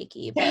about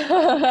Reiki. But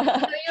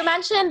so you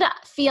mentioned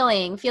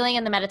feeling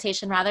in the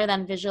meditation rather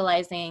than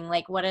visualizing.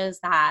 Like what is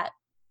that?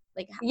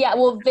 Like yeah,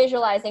 well,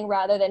 visualizing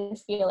rather than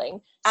feeling.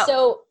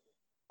 So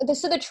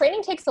the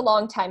training takes a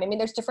long time. I mean,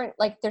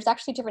 there's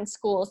actually different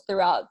schools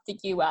throughout the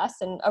US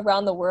and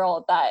around the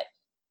world that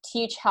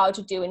teach how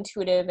to do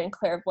intuitive and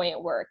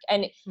clairvoyant work.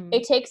 And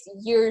it takes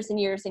years and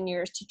years and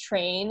years to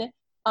train.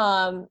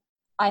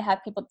 I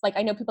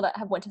know people that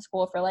have went to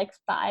school for like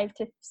 5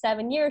 to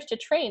 7 years to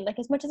train, like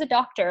as much as a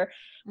doctor,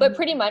 but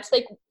pretty much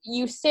like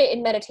you sit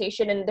in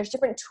meditation and there's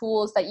different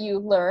tools that you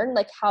learn,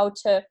 like how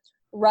to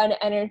run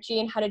energy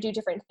and how to do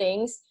different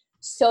things.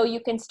 So you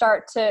can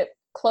start to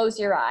close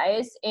your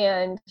eyes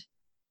and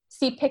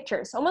see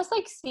pictures, almost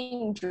like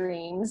seeing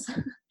dreams.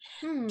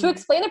 To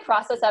explain the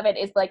process of it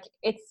is like,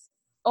 it's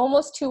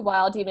almost too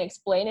wild to even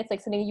explain. It's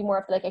like something you more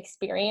have to like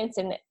experience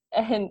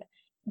and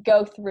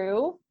go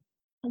through.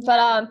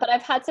 But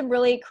I've had some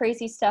really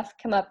crazy stuff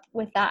come up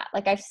with that.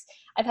 Like I've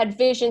had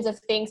visions of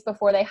things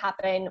before they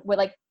happen, where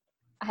like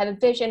I have a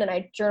vision and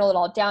I journal it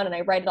all down and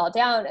I write it all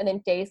down, and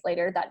then days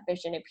later that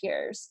vision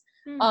appears.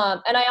 And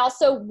I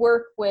also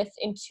work with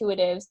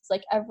intuitives.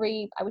 Like I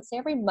would say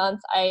every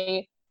month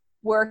I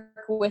work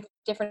with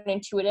different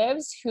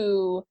intuitives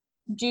who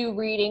do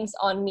readings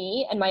on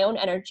me and my own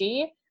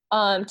energy,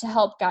 to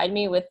help guide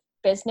me with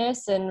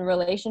business and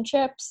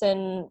relationships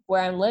and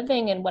where I'm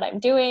living and what I'm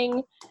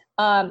doing.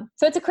 So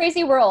it's a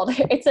crazy world.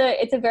 It's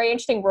a very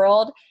interesting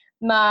world.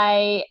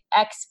 My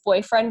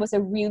ex-boyfriend was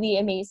a really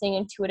amazing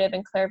intuitive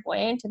and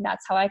clairvoyant, and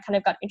that's how I kind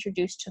of got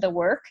introduced to the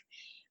work.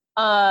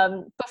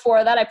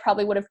 Before that, I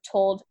probably would have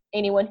told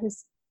anyone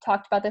who's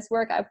talked about this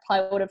work, I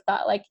probably would have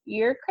thought like,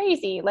 you're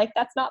crazy. Like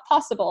that's not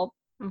possible.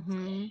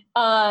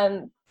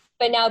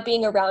 But now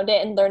being around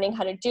it and learning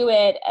how to do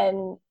it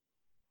and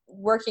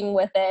working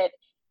with it,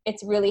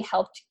 it's really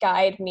helped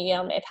guide me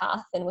on my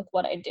path and with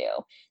what I do.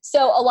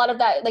 So a lot of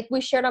that, like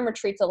we shared on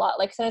retreats a lot,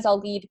 like sometimes I'll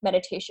lead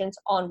meditations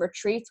on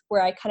retreats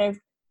where I kind of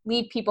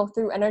lead people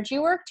through energy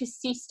work to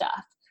see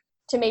stuff,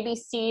 to maybe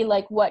see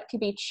like what could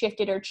be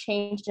shifted or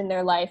changed in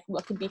their life,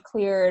 what could be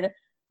cleared,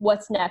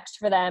 what's next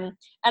for them.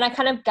 And I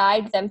kind of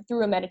guide them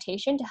through a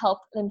meditation to help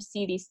them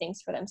see these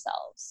things for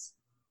themselves.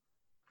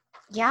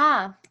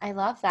 Yeah, I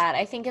love that.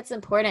 I think it's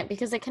important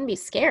because it can be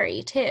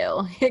scary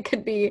too. It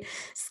could be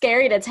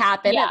scary to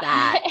tap into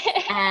that.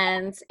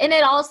 And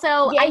it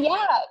also,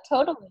 yeah,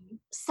 totally.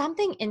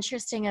 Something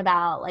interesting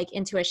about like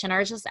intuition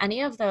or just any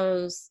of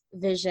those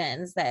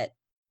visions that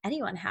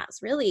anyone has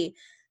really.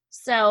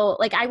 So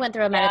like I went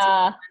through a meditation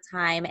one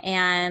time,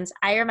 and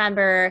I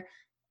remember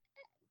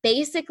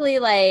basically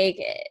like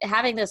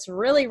having this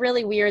really,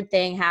 really weird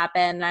thing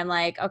happen. And I'm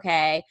like,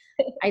 okay,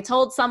 I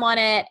told someone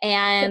it,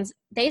 and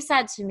they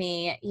said to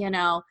me, you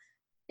know,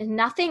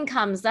 nothing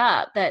comes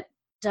up that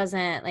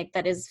doesn't like,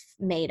 that is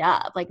made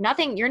up. Like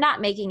nothing, you're not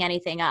making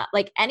anything up.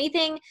 Like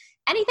anything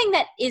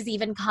that is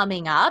even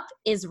coming up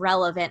is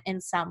relevant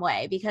in some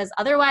way, because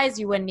otherwise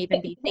you wouldn't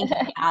even be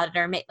thinking about it,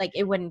 or like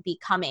it wouldn't be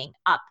coming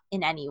up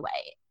in any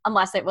way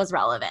unless it was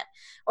relevant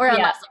or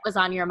unless it was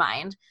on your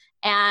mind.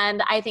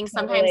 And I think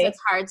sometimes it's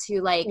hard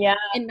to like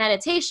in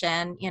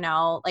meditation, you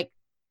know, like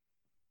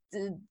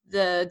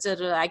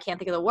I can't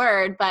think of the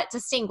word, but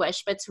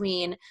distinguish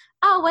between,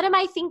 oh, what am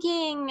I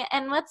thinking?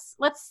 And what's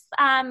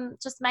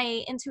just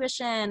my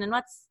intuition, and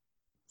what's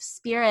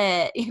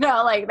spirit, you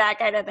know, like that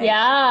kind of thing.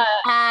 Yeah.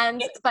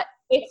 And, but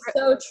it's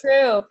so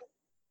true.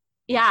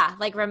 Yeah.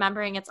 Like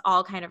remembering it's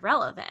all kind of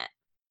relevant.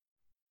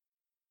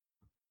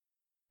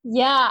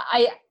 Yeah.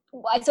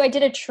 So I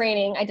did a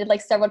training. I did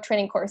like several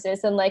training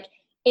courses, and like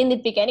in the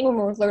beginning when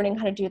we were learning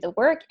how to do the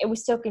work, it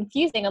was so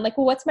confusing. I'm like,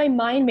 well, what's my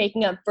mind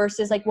making up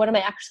versus like, what am I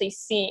actually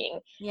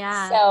seeing?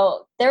 Yeah.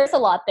 So there's a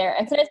lot there.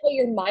 And sometimes what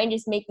your mind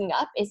is making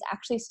up is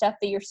actually stuff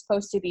that you're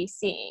supposed to be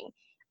seeing.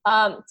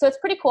 So it's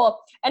pretty cool.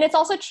 And it's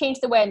also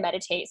changed the way I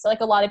meditate. So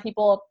like a lot of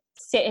people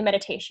sit in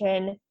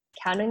meditation,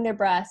 counting their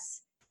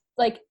breaths,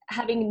 like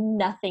having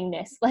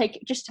nothingness, like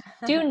just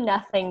do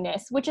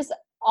nothingness, which is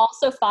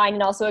also fine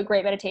and also a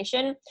great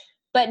meditation.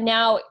 But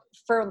now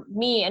for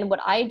me and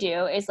what I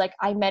do is like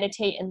I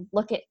meditate and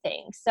look at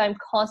things. So I'm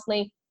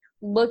constantly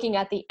looking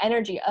at the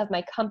energy of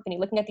my company,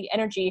 looking at the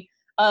energy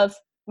of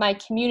my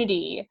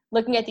community,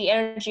 looking at the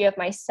energy of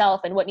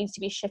myself and what needs to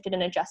be shifted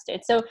and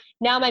adjusted. So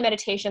now my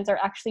meditations are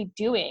actually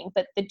doing,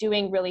 but the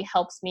doing really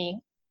helps me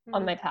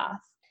on my path.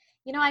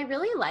 You know, I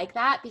really like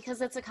that because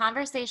it's a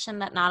conversation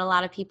that not a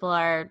lot of people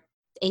are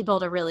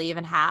able to really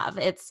even have.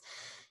 It's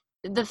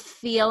the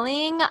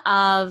feeling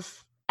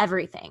of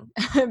everything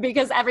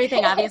because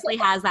everything obviously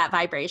has that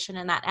vibration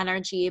and that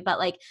energy, but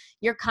like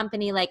your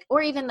company, like,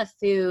 or even the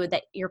food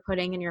that you're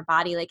putting in your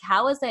body, like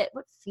how is it,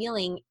 what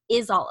feeling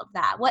is all of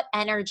that? What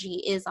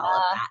energy is all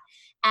of that?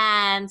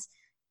 And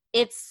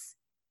it's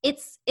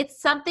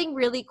something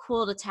really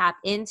cool to tap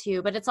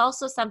into, but it's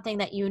also something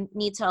that you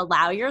need to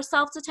allow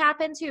yourself to tap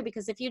into,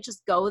 because if you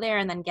just go there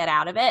and then get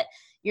out of it,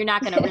 you're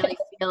not going to really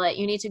feel it.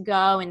 You need to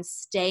go and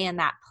stay in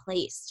that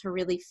place to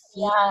really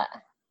feel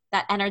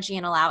that energy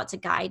and allow it to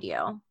guide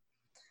you.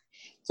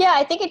 Yeah,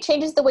 I think it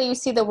changes the way you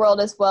see the world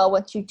as well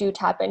once you do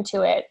tap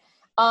into it.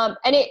 And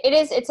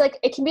it's like,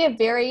 it can be a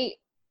very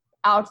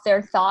out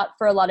there thought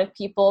for a lot of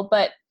people,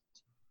 but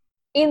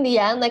in the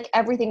end, like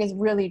everything is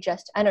really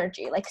just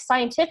energy. Like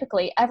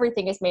scientifically,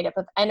 everything is made up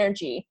of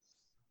energy.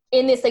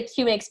 In this like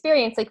human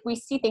experience, like we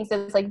see things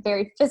as like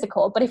very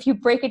physical, but if you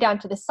break it down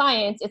to the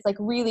science, it's like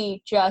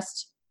really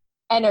just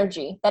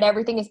energy that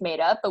everything is made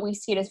up, but we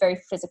see it as very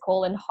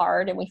physical and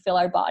hard and we feel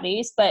our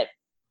bodies. But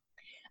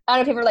I don't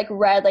know if you've ever like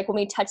read, like when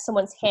we touch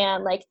someone's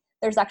hand, like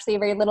there's actually a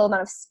very little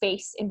amount of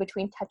space in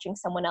between touching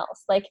someone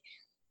else. Like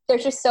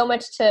there's just so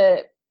much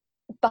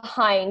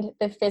behind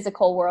the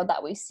physical world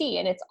that we see,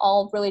 and it's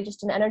all really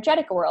just an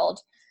energetic world.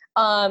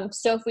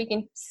 So if we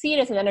can see it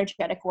as an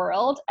energetic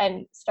world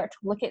and start to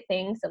look at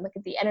things and look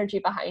at the energy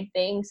behind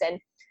things and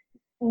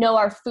know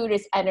our food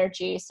is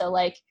energy. So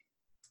like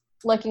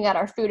looking at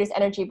our food as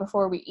energy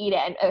before we eat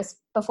it, and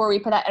before we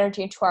put that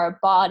energy into our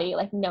body,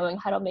 like knowing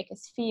how to make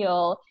us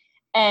feel,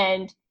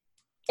 And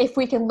if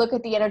we can look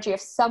at the energy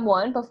of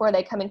someone before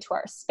they come into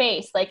our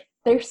space, like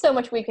there's so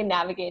much we can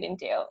navigate and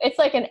do. It's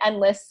like an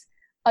endless,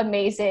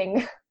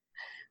 amazing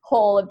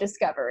hole of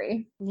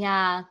discovery.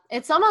 Yeah.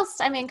 It's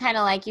almost, I mean, kind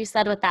of like you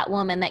said with that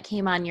woman that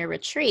came on your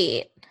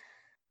retreat.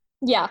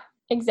 Yeah,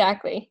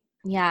 exactly.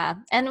 Yeah.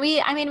 And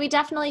we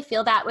definitely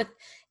feel that with,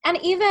 and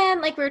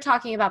even like we were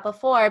talking about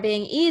before,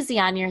 being easy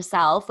on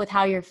yourself with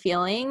how you're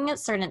feeling at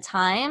certain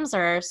times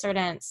or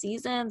certain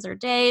seasons or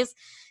days.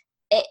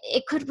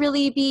 It could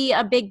really be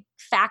a big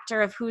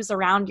factor of who's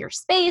around your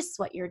space,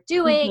 what you're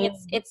doing.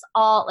 Mm-hmm. It's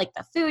all like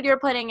the food you're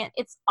putting in.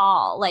 It's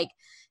all like,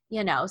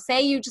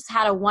 say you just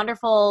had a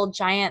wonderful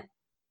giant,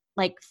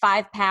 like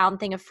 5-pound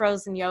thing of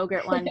frozen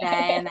yogurt one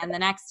day, and then the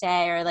next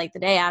day or like the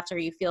day after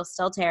you feel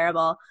still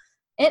terrible.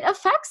 It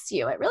affects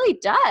you. It really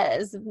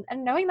does.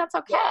 And knowing that's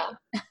okay.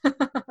 Yeah.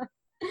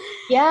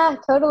 Yeah,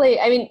 totally.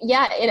 I mean,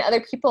 yeah, in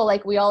other people,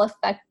 like we all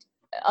affect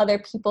other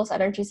people's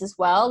energies as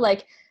well.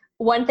 Like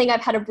one thing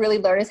I've had to really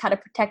learn is how to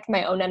protect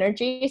my own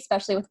energy,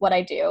 especially with what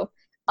I do.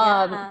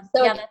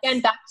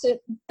 Again, back to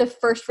the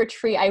first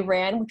retreat I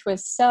ran, which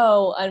was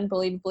so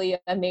unbelievably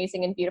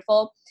amazing and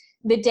beautiful.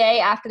 The day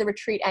after the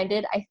retreat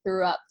ended, I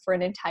threw up for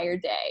an entire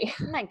day.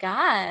 Oh my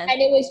God.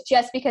 And it was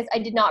just because I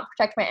did not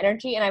protect my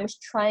energy, and I was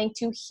trying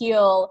to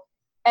heal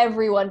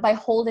everyone by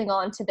holding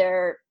on to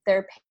their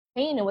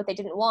pain and what they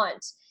didn't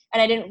want.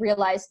 And I didn't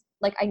realize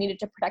like I needed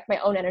to protect my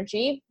own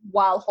energy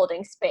while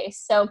holding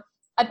space. So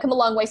I've come a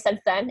long way since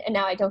then, and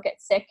now I don't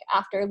get sick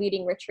after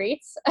leading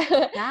retreats.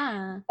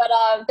 Yeah. But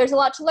there's a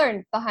lot to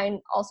learn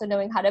behind also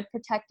knowing how to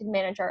protect and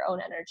manage our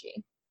own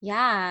energy.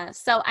 Yeah.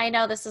 So I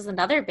know this is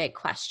another big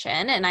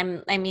question,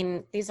 and I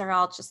mean, these are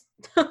all just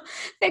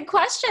big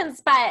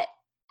questions, but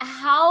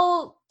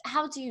how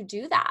do you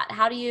do that?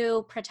 How do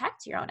you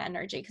protect your own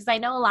energy? Because I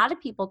know a lot of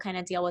people kind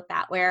of deal with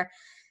that where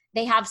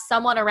they have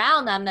someone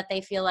around them that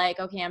they feel like,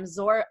 okay,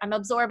 I'm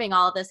absorbing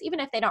all of this, even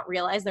if they don't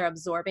realize they're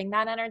absorbing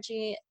that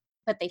energy,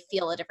 but they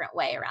feel a different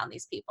way around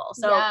these people.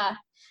 So yeah.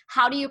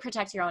 How do you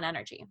protect your own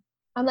energy?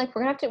 I'm like,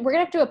 we're gonna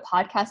have to do a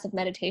podcast of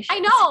meditation. I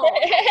know.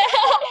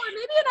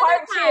 Maybe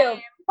another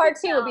time. Part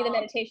two will be the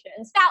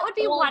meditations. That would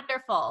be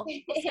wonderful.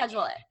 We'll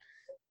schedule it.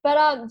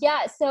 But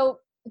yeah, so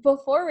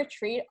before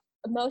retreat,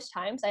 most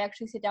times I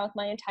actually sit down with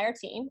my entire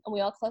team and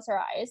we all close our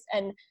eyes,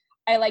 and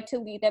I like to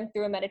lead them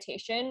through a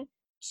meditation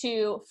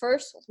to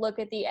first look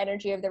at the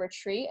energy of the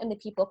retreat and the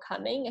people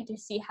coming, and to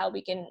see how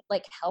we can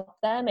like help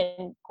them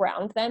and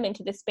ground them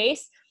into the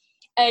space.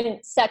 And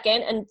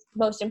second, and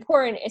most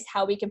important, is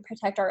how we can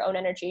protect our own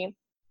energy.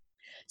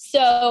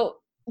 So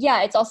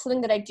yeah, it's also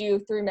something that I do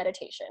through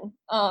meditation.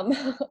 I'm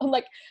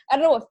like, I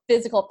don't know what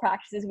physical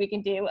practices we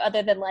can do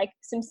other than like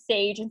some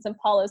sage and some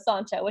Palo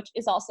Santo, which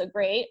is also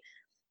great.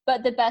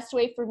 But the best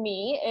way for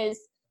me is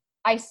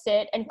I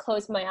sit and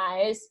close my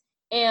eyes,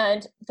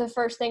 and the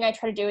first thing I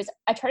try to do is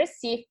I try to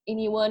see if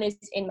anyone is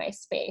in my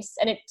space.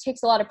 And it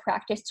takes a lot of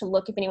practice to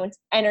look if anyone's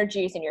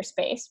energy is in your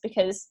space,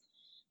 because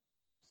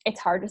it's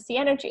hard to see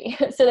energy.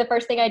 So the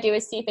first thing I do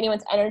is see if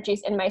anyone's energy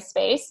is in my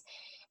space.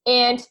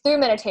 And through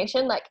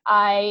meditation, like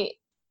I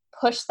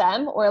push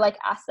them or like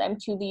ask them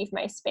to leave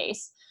my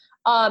space.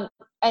 And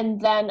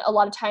then a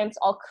lot of times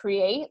I'll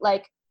create,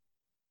 like,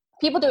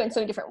 people do it in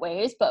so many different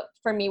ways, but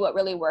for me, what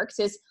really works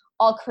is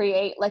I'll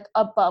create like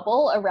a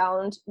bubble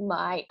around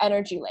my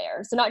energy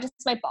layer. So not just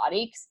my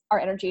body, because our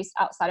energy is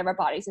outside of our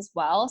bodies as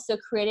well. So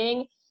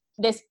creating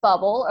this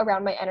bubble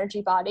around my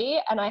energy body,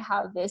 and I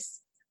have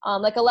this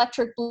like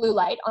electric blue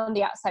light on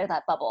the outside of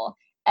that bubble.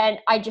 And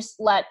I just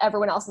let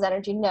everyone else's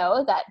energy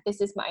know that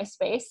this is my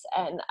space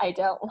and I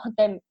don't want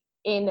them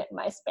in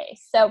my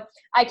space. So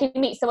I can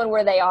meet someone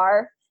where they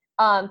are,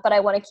 but I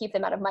want to keep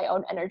them out of my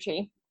own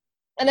energy.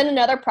 And then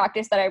another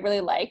practice that I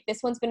really like,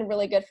 this one's been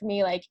really good for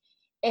me, like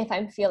if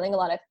I'm feeling a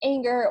lot of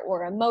anger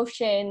or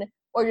emotion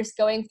or just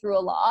going through a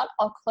lot,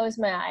 I'll close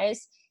my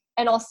eyes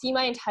and I'll see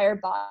my entire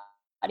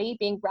body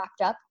being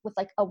wrapped up with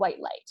like a white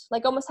light,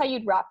 like almost how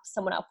you'd wrap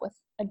someone up with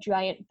a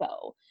giant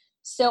bow.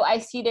 So I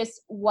see this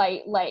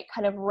white light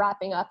kind of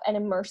wrapping up and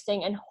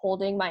immersing and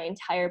holding my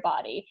entire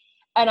body.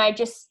 And I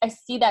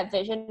see that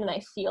vision and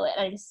I feel it,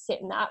 and I just sit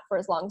in that for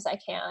as long as I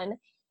can.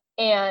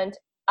 And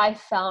I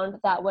found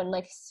that one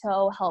like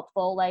so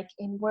helpful, like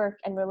in work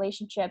and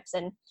relationships.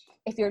 And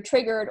if you're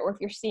triggered, or if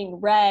you're seeing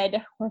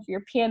red, or if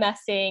you're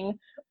PMSing,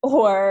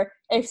 or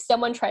if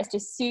someone tries to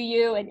sue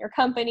you in your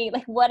company,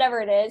 like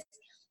whatever it is,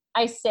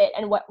 I sit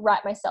and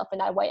wrap myself in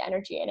that white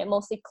energy, and it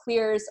mostly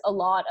clears a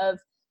lot of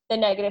the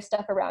negative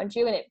stuff around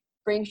you, and it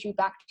brings you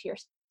back to your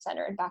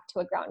center and back to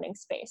a grounding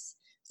space.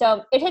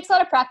 So it takes a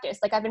lot of practice.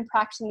 Like I've been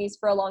practicing these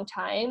for a long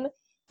time,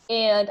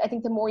 and I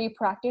think the more you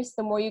practice,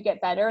 the more you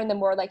get better, and the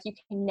more like you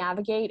can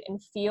navigate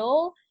and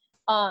feel.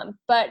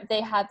 But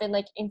they have been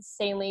like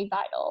insanely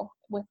vital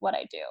with what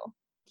I do.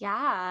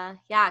 Yeah.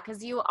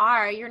 Cause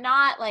you're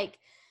not like,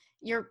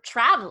 you're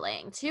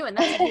traveling too. And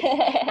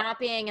that's not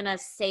being in a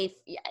safe,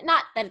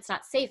 not that it's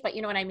not safe, but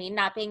you know what I mean?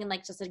 Not being in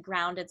like just a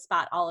grounded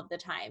spot all of the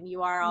time.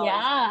 You are all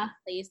in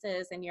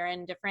places, and you're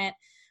in different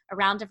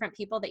around different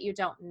people that you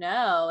don't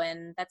know.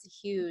 And that's a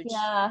huge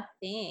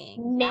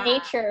thing.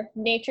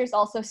 Nature's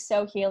also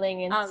so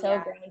healing and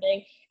so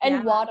grounding.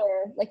 And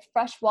water, like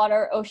fresh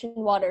water, ocean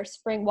water,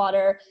 spring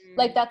water,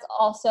 like that's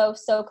also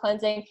so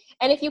cleansing.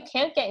 And if you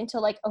can't get into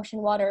like ocean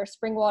water or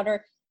spring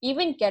water,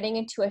 even getting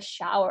into a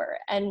shower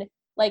and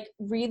like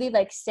really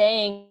like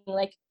saying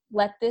like,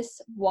 let this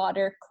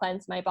water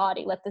cleanse my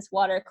body, let this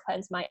water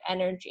cleanse my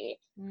energy.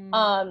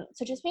 So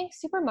just being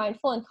super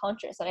mindful and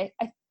conscious. And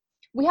I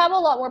we have a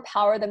lot more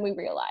power than we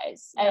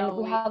realize, and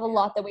we have a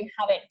lot that we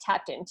haven't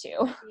tapped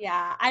into.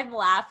 Yeah, I'm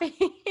laughing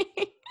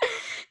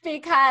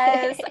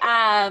because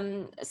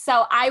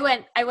so I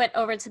went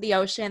over to the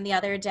ocean the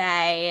other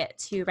day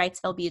to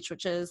Wrightsville Beach,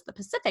 which is the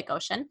Pacific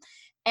Ocean,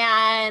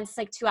 and it's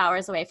like 2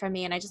 hours away from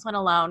me, and I just went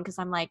alone because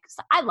I'm like,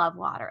 I love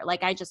water.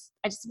 Like I just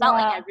felt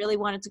like I really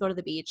wanted to go to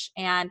the beach,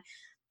 and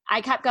I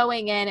kept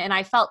going in and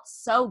I felt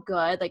so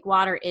good. Like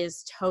water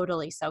is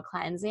totally so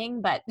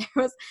cleansing, but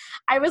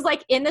I was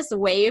like in this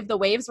wave, the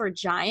waves were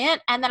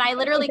giant, and then I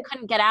literally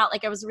couldn't get out.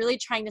 Like I was really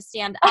trying to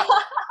stand up.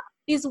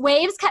 These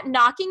waves kept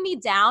knocking me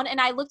down,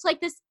 and I looked like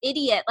this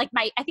idiot. Like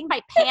I think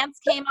my pants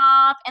came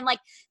off, and like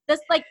this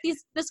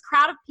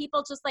crowd of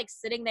people just like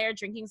sitting there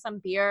drinking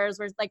some beers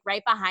was like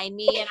right behind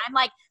me, and I'm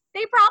like,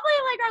 they probably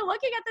like are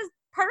looking at this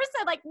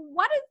person like,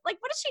 what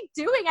is she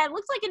doing? I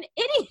looked like an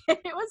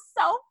idiot. It was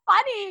so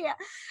funny.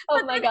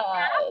 Oh my God.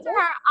 After,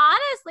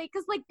 honestly,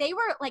 because like they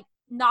were like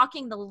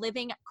knocking the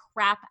living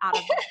crap out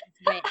of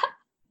me.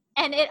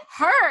 And it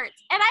hurt.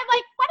 And I'm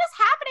like, what is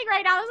happening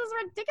right now? This is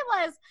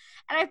ridiculous.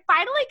 And I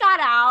finally got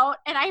out,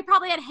 and I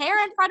probably had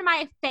hair in front of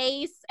my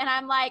face. And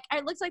I'm like, I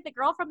looked like the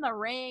girl from The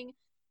Ring.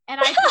 And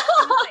I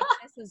was like,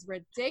 this is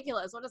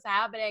ridiculous. What is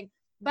happening?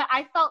 But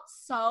I felt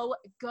so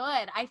good.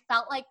 I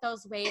felt like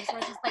those waves were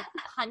just like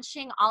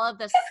punching all of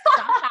the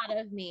stuff out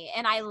of me.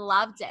 And I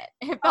loved it.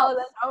 It felt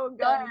so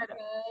good.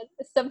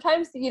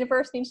 Sometimes the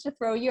universe needs to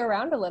throw you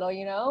around a little,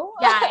 you know?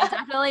 Yeah, I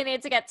definitely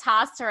need to get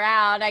tossed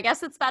around. I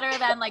guess it's better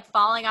than like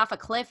falling off a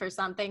cliff or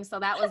something. So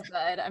that was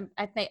good.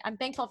 I'm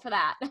thankful for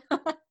that.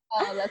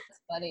 Oh, that's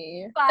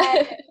funny.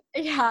 But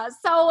yeah,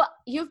 so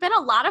you've been a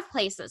lot of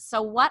places.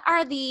 So what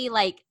are the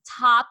like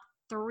top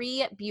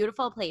 3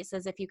 beautiful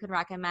places, if you could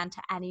recommend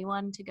to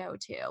anyone to go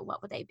to,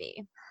 what would they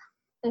be?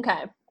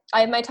 Okay.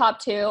 I have my top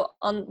 2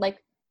 on like,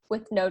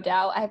 with no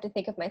doubt. I have to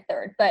think of my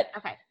third, but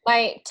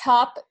my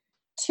top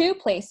 2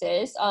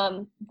 places,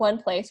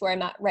 one place where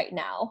I'm at right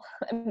now,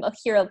 I'm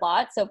here a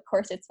lot. So of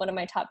course it's one of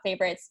my top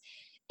favorites.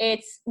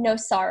 It's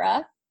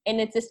Nosara,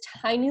 and it's this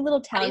tiny little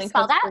town in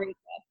Costa Rica.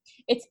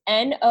 It's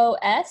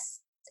Nosara.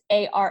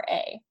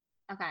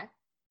 Okay.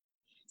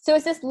 So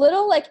it's this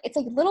little, like, it's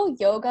like little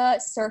yoga,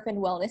 surf, and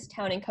wellness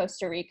town in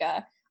Costa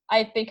Rica.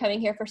 I've been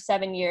coming here for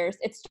 7 years.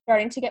 It's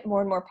starting to get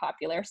more and more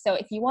popular. So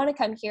if you want to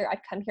come here,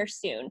 I'd come here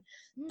soon.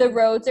 The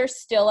roads are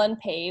still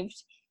unpaved,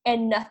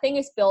 and nothing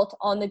is built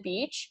on the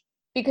beach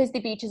because the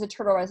beach is a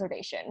turtle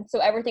reservation. So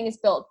everything is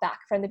built back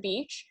from the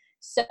beach.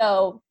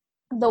 So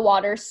the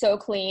water's so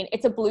clean.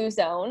 It's a blue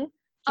zone.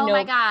 Oh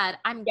my God.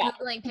 I'm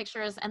Googling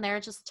pictures, and there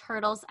are just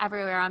turtles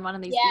everywhere on one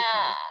of these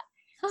beaches.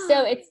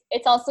 So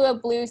it's also a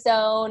blue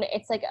zone.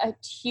 It's like a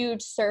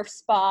huge surf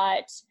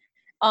spot.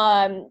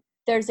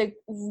 There's a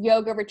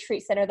yoga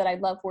retreat center that I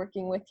love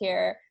working with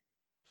here.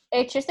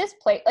 It's just this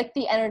place, like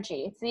the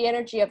energy. It's the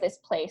energy of this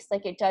place.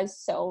 Like it does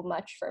so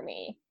much for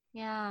me.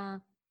 Yeah.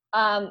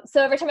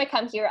 So every time I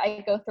come here,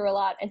 I go through a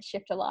lot and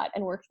shift a lot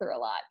and work through a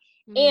lot.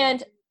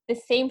 And the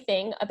same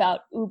thing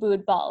about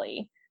Ubud,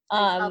 Bali.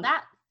 Spell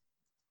that.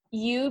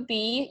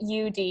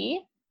 Ubud.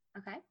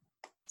 Okay.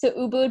 So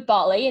Ubud,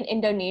 Bali in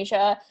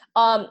Indonesia.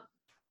 I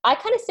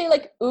kind of say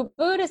like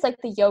Ubud is like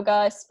the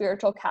yoga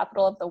spiritual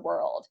capital of the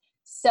world.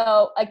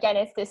 So again,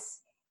 it's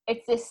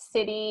this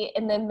city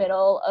in the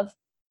middle of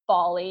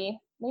Bali,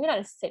 maybe not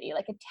a city,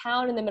 like a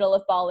town in the middle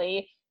of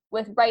Bali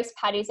with rice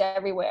paddies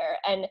everywhere,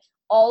 and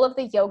all of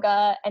the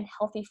yoga and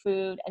healthy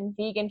food and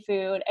vegan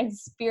food and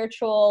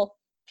spiritual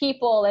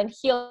people and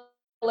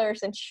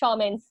healers and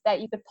shamans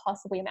that you could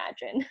possibly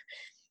imagine.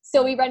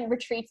 So we run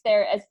retreats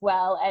there as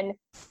well. And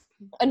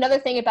another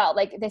thing about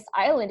like this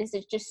island is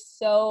it's just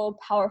so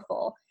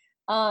powerful.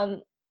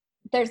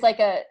 There's like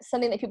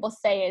something that people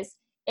say is,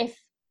 if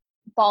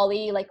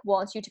Bali like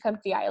wants you to come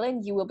to the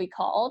island, you will be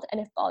called, and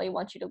if Bali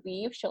wants you to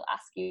leave, she'll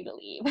ask you to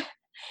leave.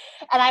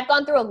 And I've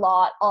gone through a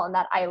lot on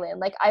that island.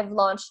 Like I've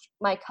launched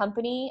my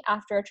company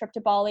after a trip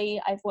to Bali.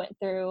 I've went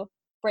through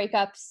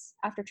breakups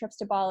after trips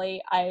to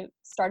Bali. I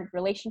started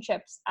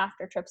relationships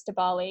after trips to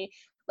Bali.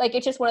 Like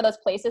it's just one of those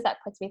places that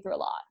puts me through a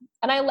lot.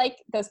 And I like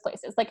those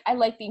places. Like I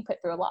like being put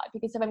through a lot,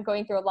 because if I'm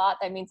going through a lot,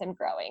 that means I'm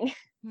growing.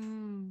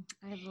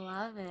 I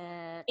love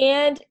it.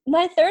 And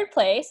my third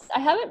place, I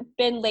haven't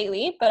been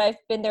lately, but I've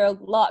been there a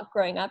lot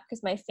growing up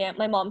because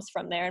my mom's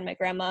from there and my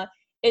grandma,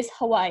 is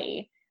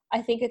Hawaii.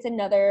 I think it's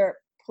another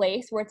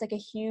place where it's like a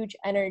huge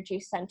energy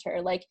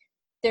center. Like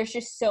there's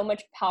just so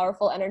much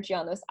powerful energy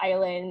on those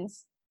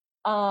islands.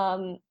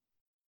 Kauai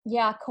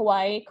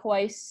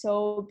is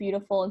so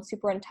beautiful and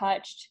super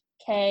untouched.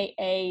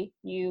 Kauai.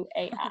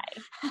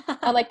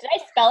 I'm like, did I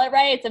spell it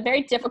right? It's a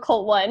very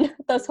difficult one,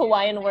 those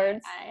Hawaiian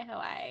words.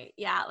 Hawaii.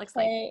 Yeah, it looks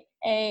like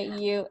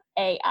Kauai.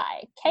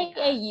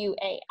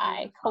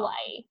 Kauai,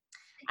 Hawaii.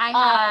 I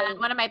had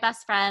one of my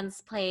best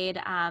friends played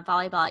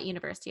volleyball at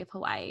University of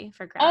Hawaii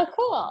for grad. Oh,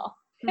 cool.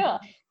 Cool.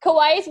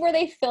 Kauai is where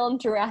they filmed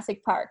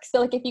Jurassic Park. So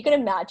like if you can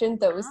imagine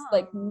those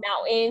like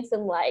mountains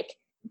and like,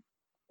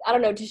 I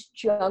don't know, just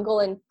jungle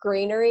and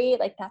greenery,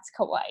 like that's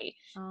Kauai.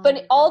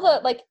 But all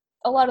the like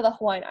a lot of the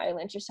Hawaiian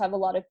Islands just have a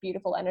lot of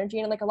beautiful energy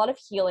and like a lot of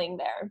healing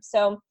there.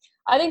 So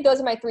I think those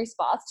are my 3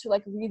 spots to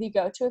like really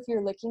go to if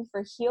you're looking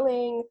for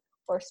healing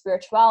or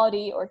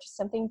spirituality or just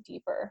something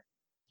deeper.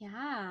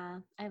 Yeah,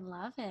 I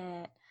love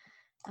it.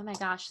 Oh my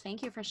gosh,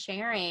 thank you for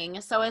sharing.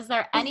 So is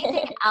there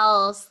anything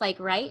else like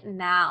right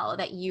now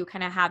that you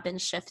kind of have been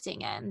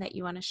shifting in that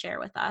you want to share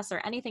with us,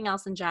 or anything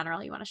else in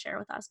general you want to share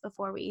with us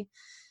before we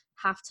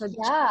have to?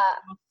 Yeah,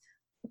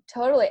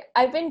 totally.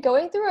 I've been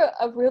going through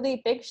a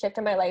really big shift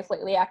in my life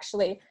lately,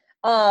 actually.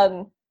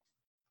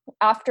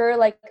 After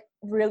like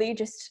really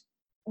just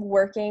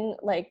working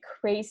like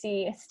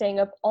crazy, staying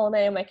up all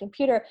night on my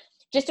computer,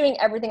 just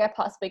doing everything I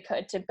possibly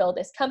could to build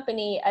this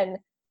company and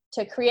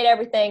to create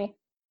everything.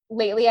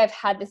 Lately, I've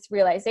had this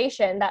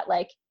realization that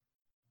like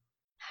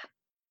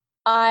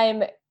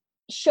I'm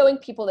showing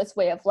people this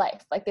way of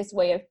life, like this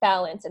way of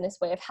balance and this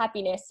way of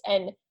happiness.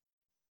 And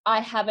I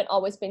haven't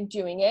always been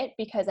doing it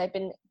because I've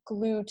been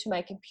glued to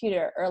my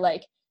computer or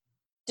like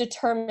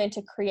determined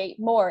to create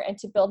more and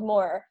to build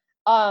more.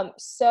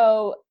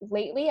 So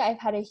lately I've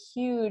had a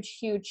huge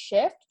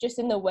shift just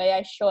in the way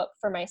I show up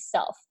for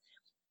myself.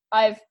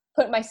 I've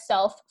put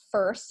myself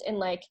first in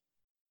like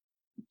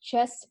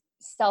just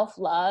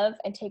self-love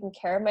and taking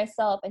care of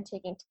myself and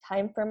taking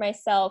time for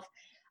myself.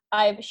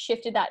 I've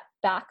shifted that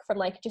back from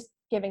like just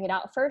giving it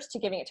out first to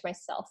giving it to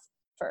myself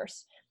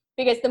first,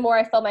 because the more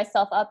I fill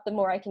myself up, the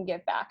more I can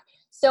give back.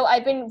 So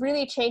I've been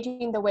really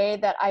changing the way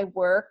that I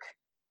work,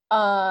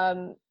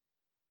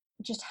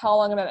 just how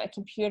long I'm at my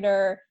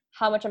computer,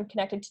 how much I'm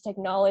connected to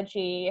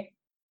technology.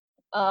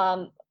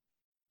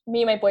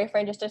 Me and my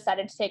boyfriend just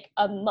decided to take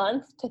a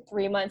month to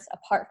 3 months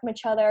apart from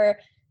each other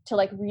to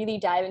like really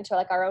dive into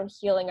like our own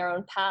healing, our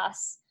own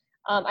paths.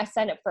 I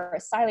signed up for a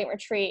silent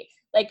retreat.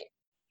 Like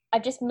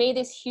I've just made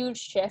this huge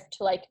shift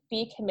to like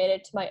be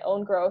committed to my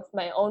own growth,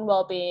 my own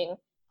well-being,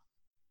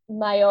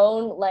 my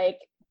own like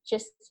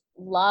just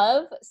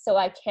love, so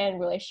I can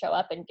really show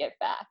up and give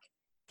back.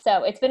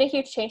 So it's been a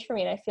huge change for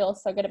me and I feel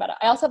so good about it.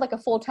 I also have like a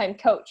full-time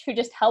coach who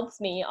just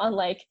helps me on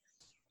like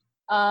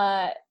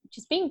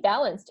just being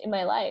balanced in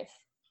my life.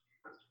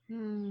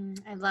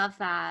 I love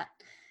that.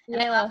 Yeah.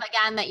 And I love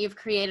again that you've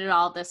created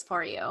all this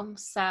for you.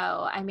 So,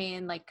 I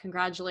mean, like,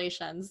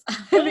 congratulations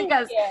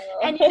because,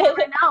 and you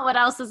never know what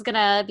else is going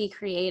to be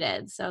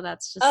created. So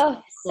that's just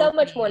cool so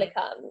much more to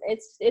come.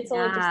 It's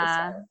only just the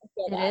start.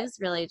 It is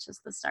really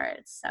just the start.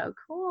 It's so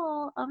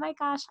cool. Oh my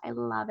gosh. I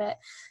love it.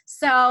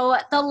 So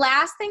the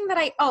last thing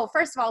that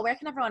first of all, where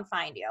can everyone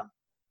find you?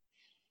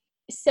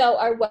 So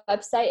our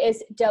website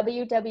is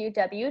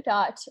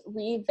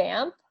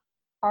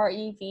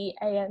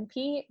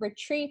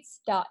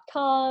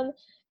retreats.com.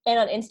 And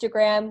on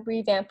Instagram,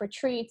 Revamp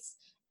Retreats.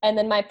 And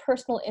then my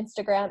personal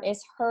Instagram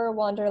is Her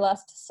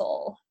Wanderlust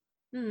Soul.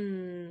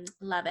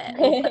 Love it.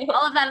 We'll put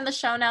all of that in the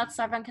show notes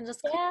so everyone can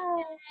just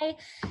click.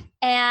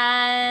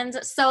 And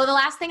so the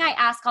last thing I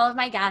ask all of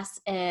my guests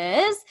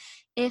is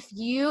if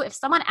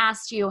someone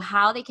asked you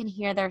how they can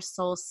hear their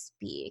soul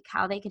speak,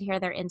 how they could hear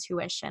their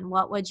intuition,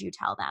 what would you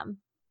tell them?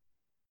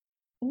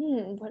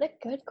 What a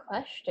good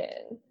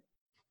question.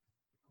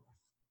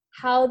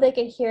 How they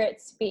can hear it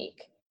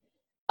speak.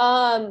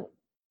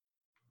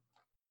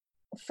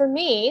 For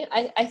me,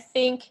 I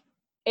think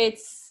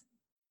it's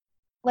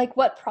like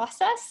what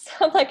process?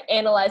 I'm like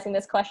analyzing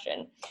this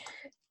question.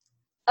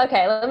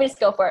 Okay, let me just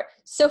go for it.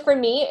 So for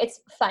me,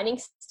 it's finding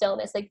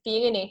stillness, like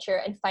being in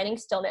nature and finding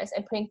stillness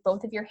and putting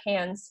both of your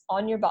hands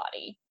on your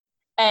body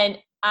and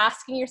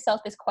asking yourself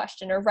this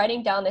question or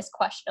writing down this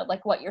question of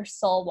like what your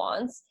soul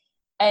wants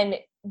and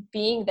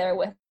being there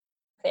with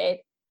it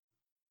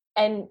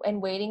and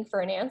waiting for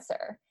an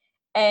answer.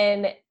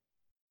 And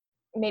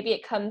maybe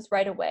it comes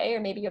right away, or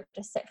maybe you have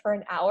to sit for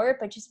an hour,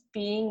 but just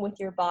being with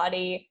your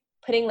body,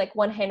 putting like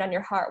one hand on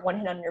your heart, one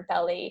hand on your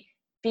belly,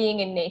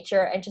 being in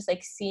nature and just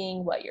like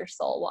seeing what your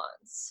soul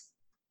wants.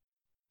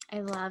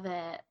 I love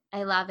it.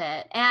 I love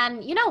it.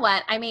 And you know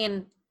what? I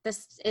mean,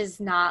 this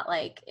is not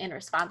like in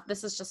response.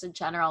 This is just a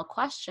general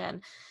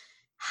question.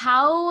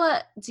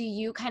 How do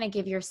you kind of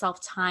give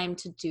yourself time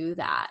to do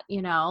that?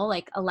 You know,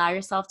 like allow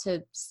yourself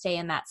to stay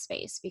in that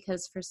space,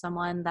 because for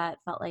someone that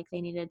felt like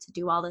they needed to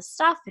do all this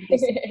stuff, and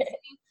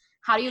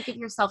how do you give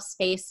yourself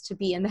space to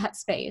be in that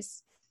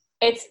space?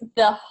 It's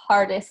the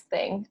hardest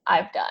thing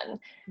I've done.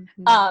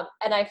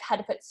 And I've had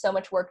to put so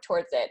much work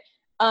towards it.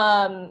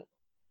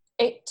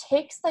 It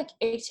takes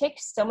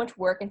so much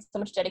work and so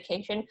much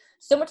dedication,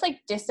 so much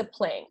like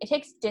discipline. It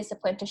takes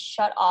discipline to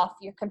shut off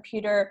your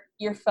computer,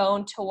 your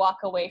phone, to walk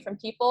away from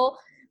people.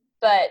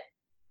 But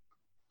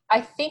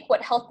I think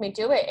what helped me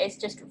do it is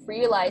just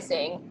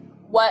realizing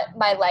what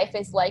my life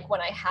is like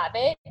when I have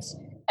it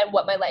and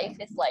what my life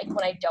is like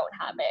when I don't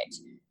have it.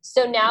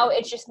 So now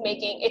it's just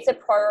it's a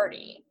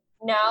priority.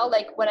 Now,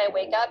 like when I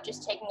wake up,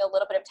 just taking a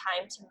little bit of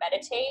time to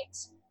meditate,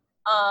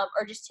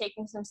 or just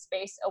taking some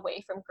space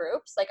away from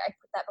groups, like I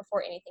put that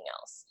before anything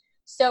else.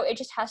 So it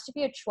just has to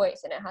be a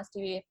choice, and it has to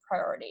be a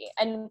priority.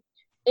 And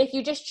if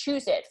you just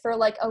choose it for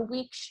like a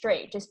week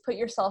straight, just put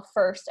yourself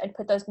first and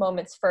put those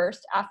moments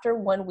first. After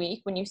 1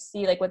 week, when you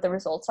see like what the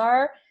results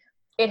are,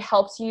 it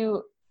helps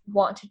you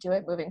want to do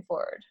it moving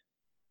forward.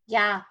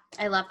 Yeah,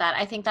 I love that.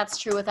 I think that's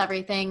true with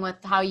everything,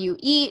 with how you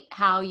eat,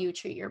 how you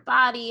treat your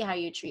body, how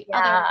you treat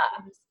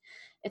others.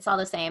 It's all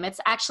the same. It's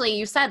actually,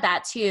 you said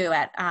that too,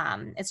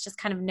 it's just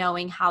kind of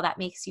knowing how that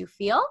makes you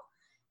feel.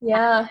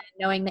 Yeah.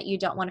 Knowing that you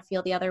don't want to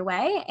feel the other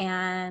way.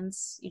 And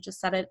you just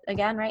said it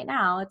again right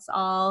now. It's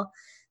all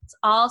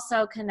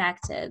so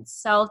connected.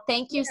 So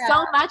thank you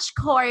so much,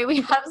 Corey. We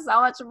have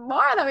so much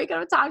more that we could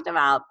have talked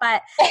about,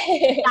 but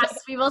yes,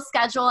 we will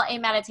schedule a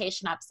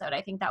meditation episode.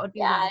 I think that would be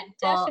wonderful.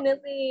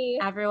 Definitely.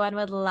 Everyone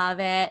would love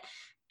it.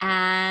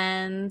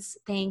 And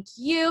thank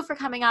you for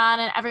coming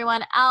on, and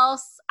everyone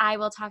else. I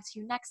will talk to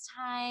you next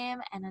time.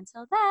 And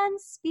until then,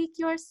 speak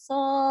your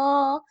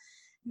soul.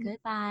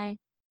 Goodbye.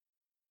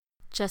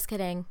 Just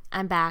kidding.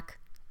 I'm back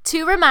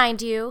to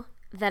remind you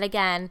that,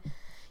 again,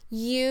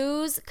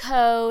 use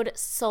code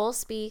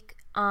SOULSPEAK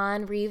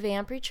on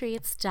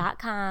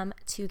revampreatreats.com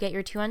to get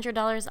your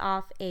 $200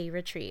 off a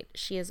retreat.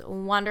 She is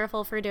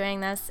wonderful for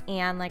doing this.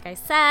 And like I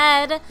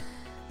said,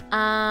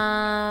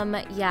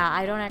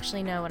 I don't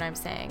actually know what I'm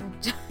saying.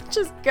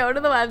 Just go to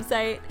the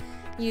website,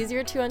 use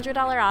your $200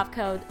 off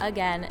code.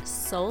 Again,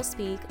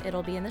 SOULSPEAK.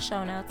 It'll be in the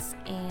show notes,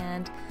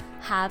 and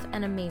have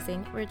an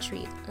amazing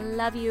retreat.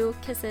 Love you.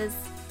 Kisses.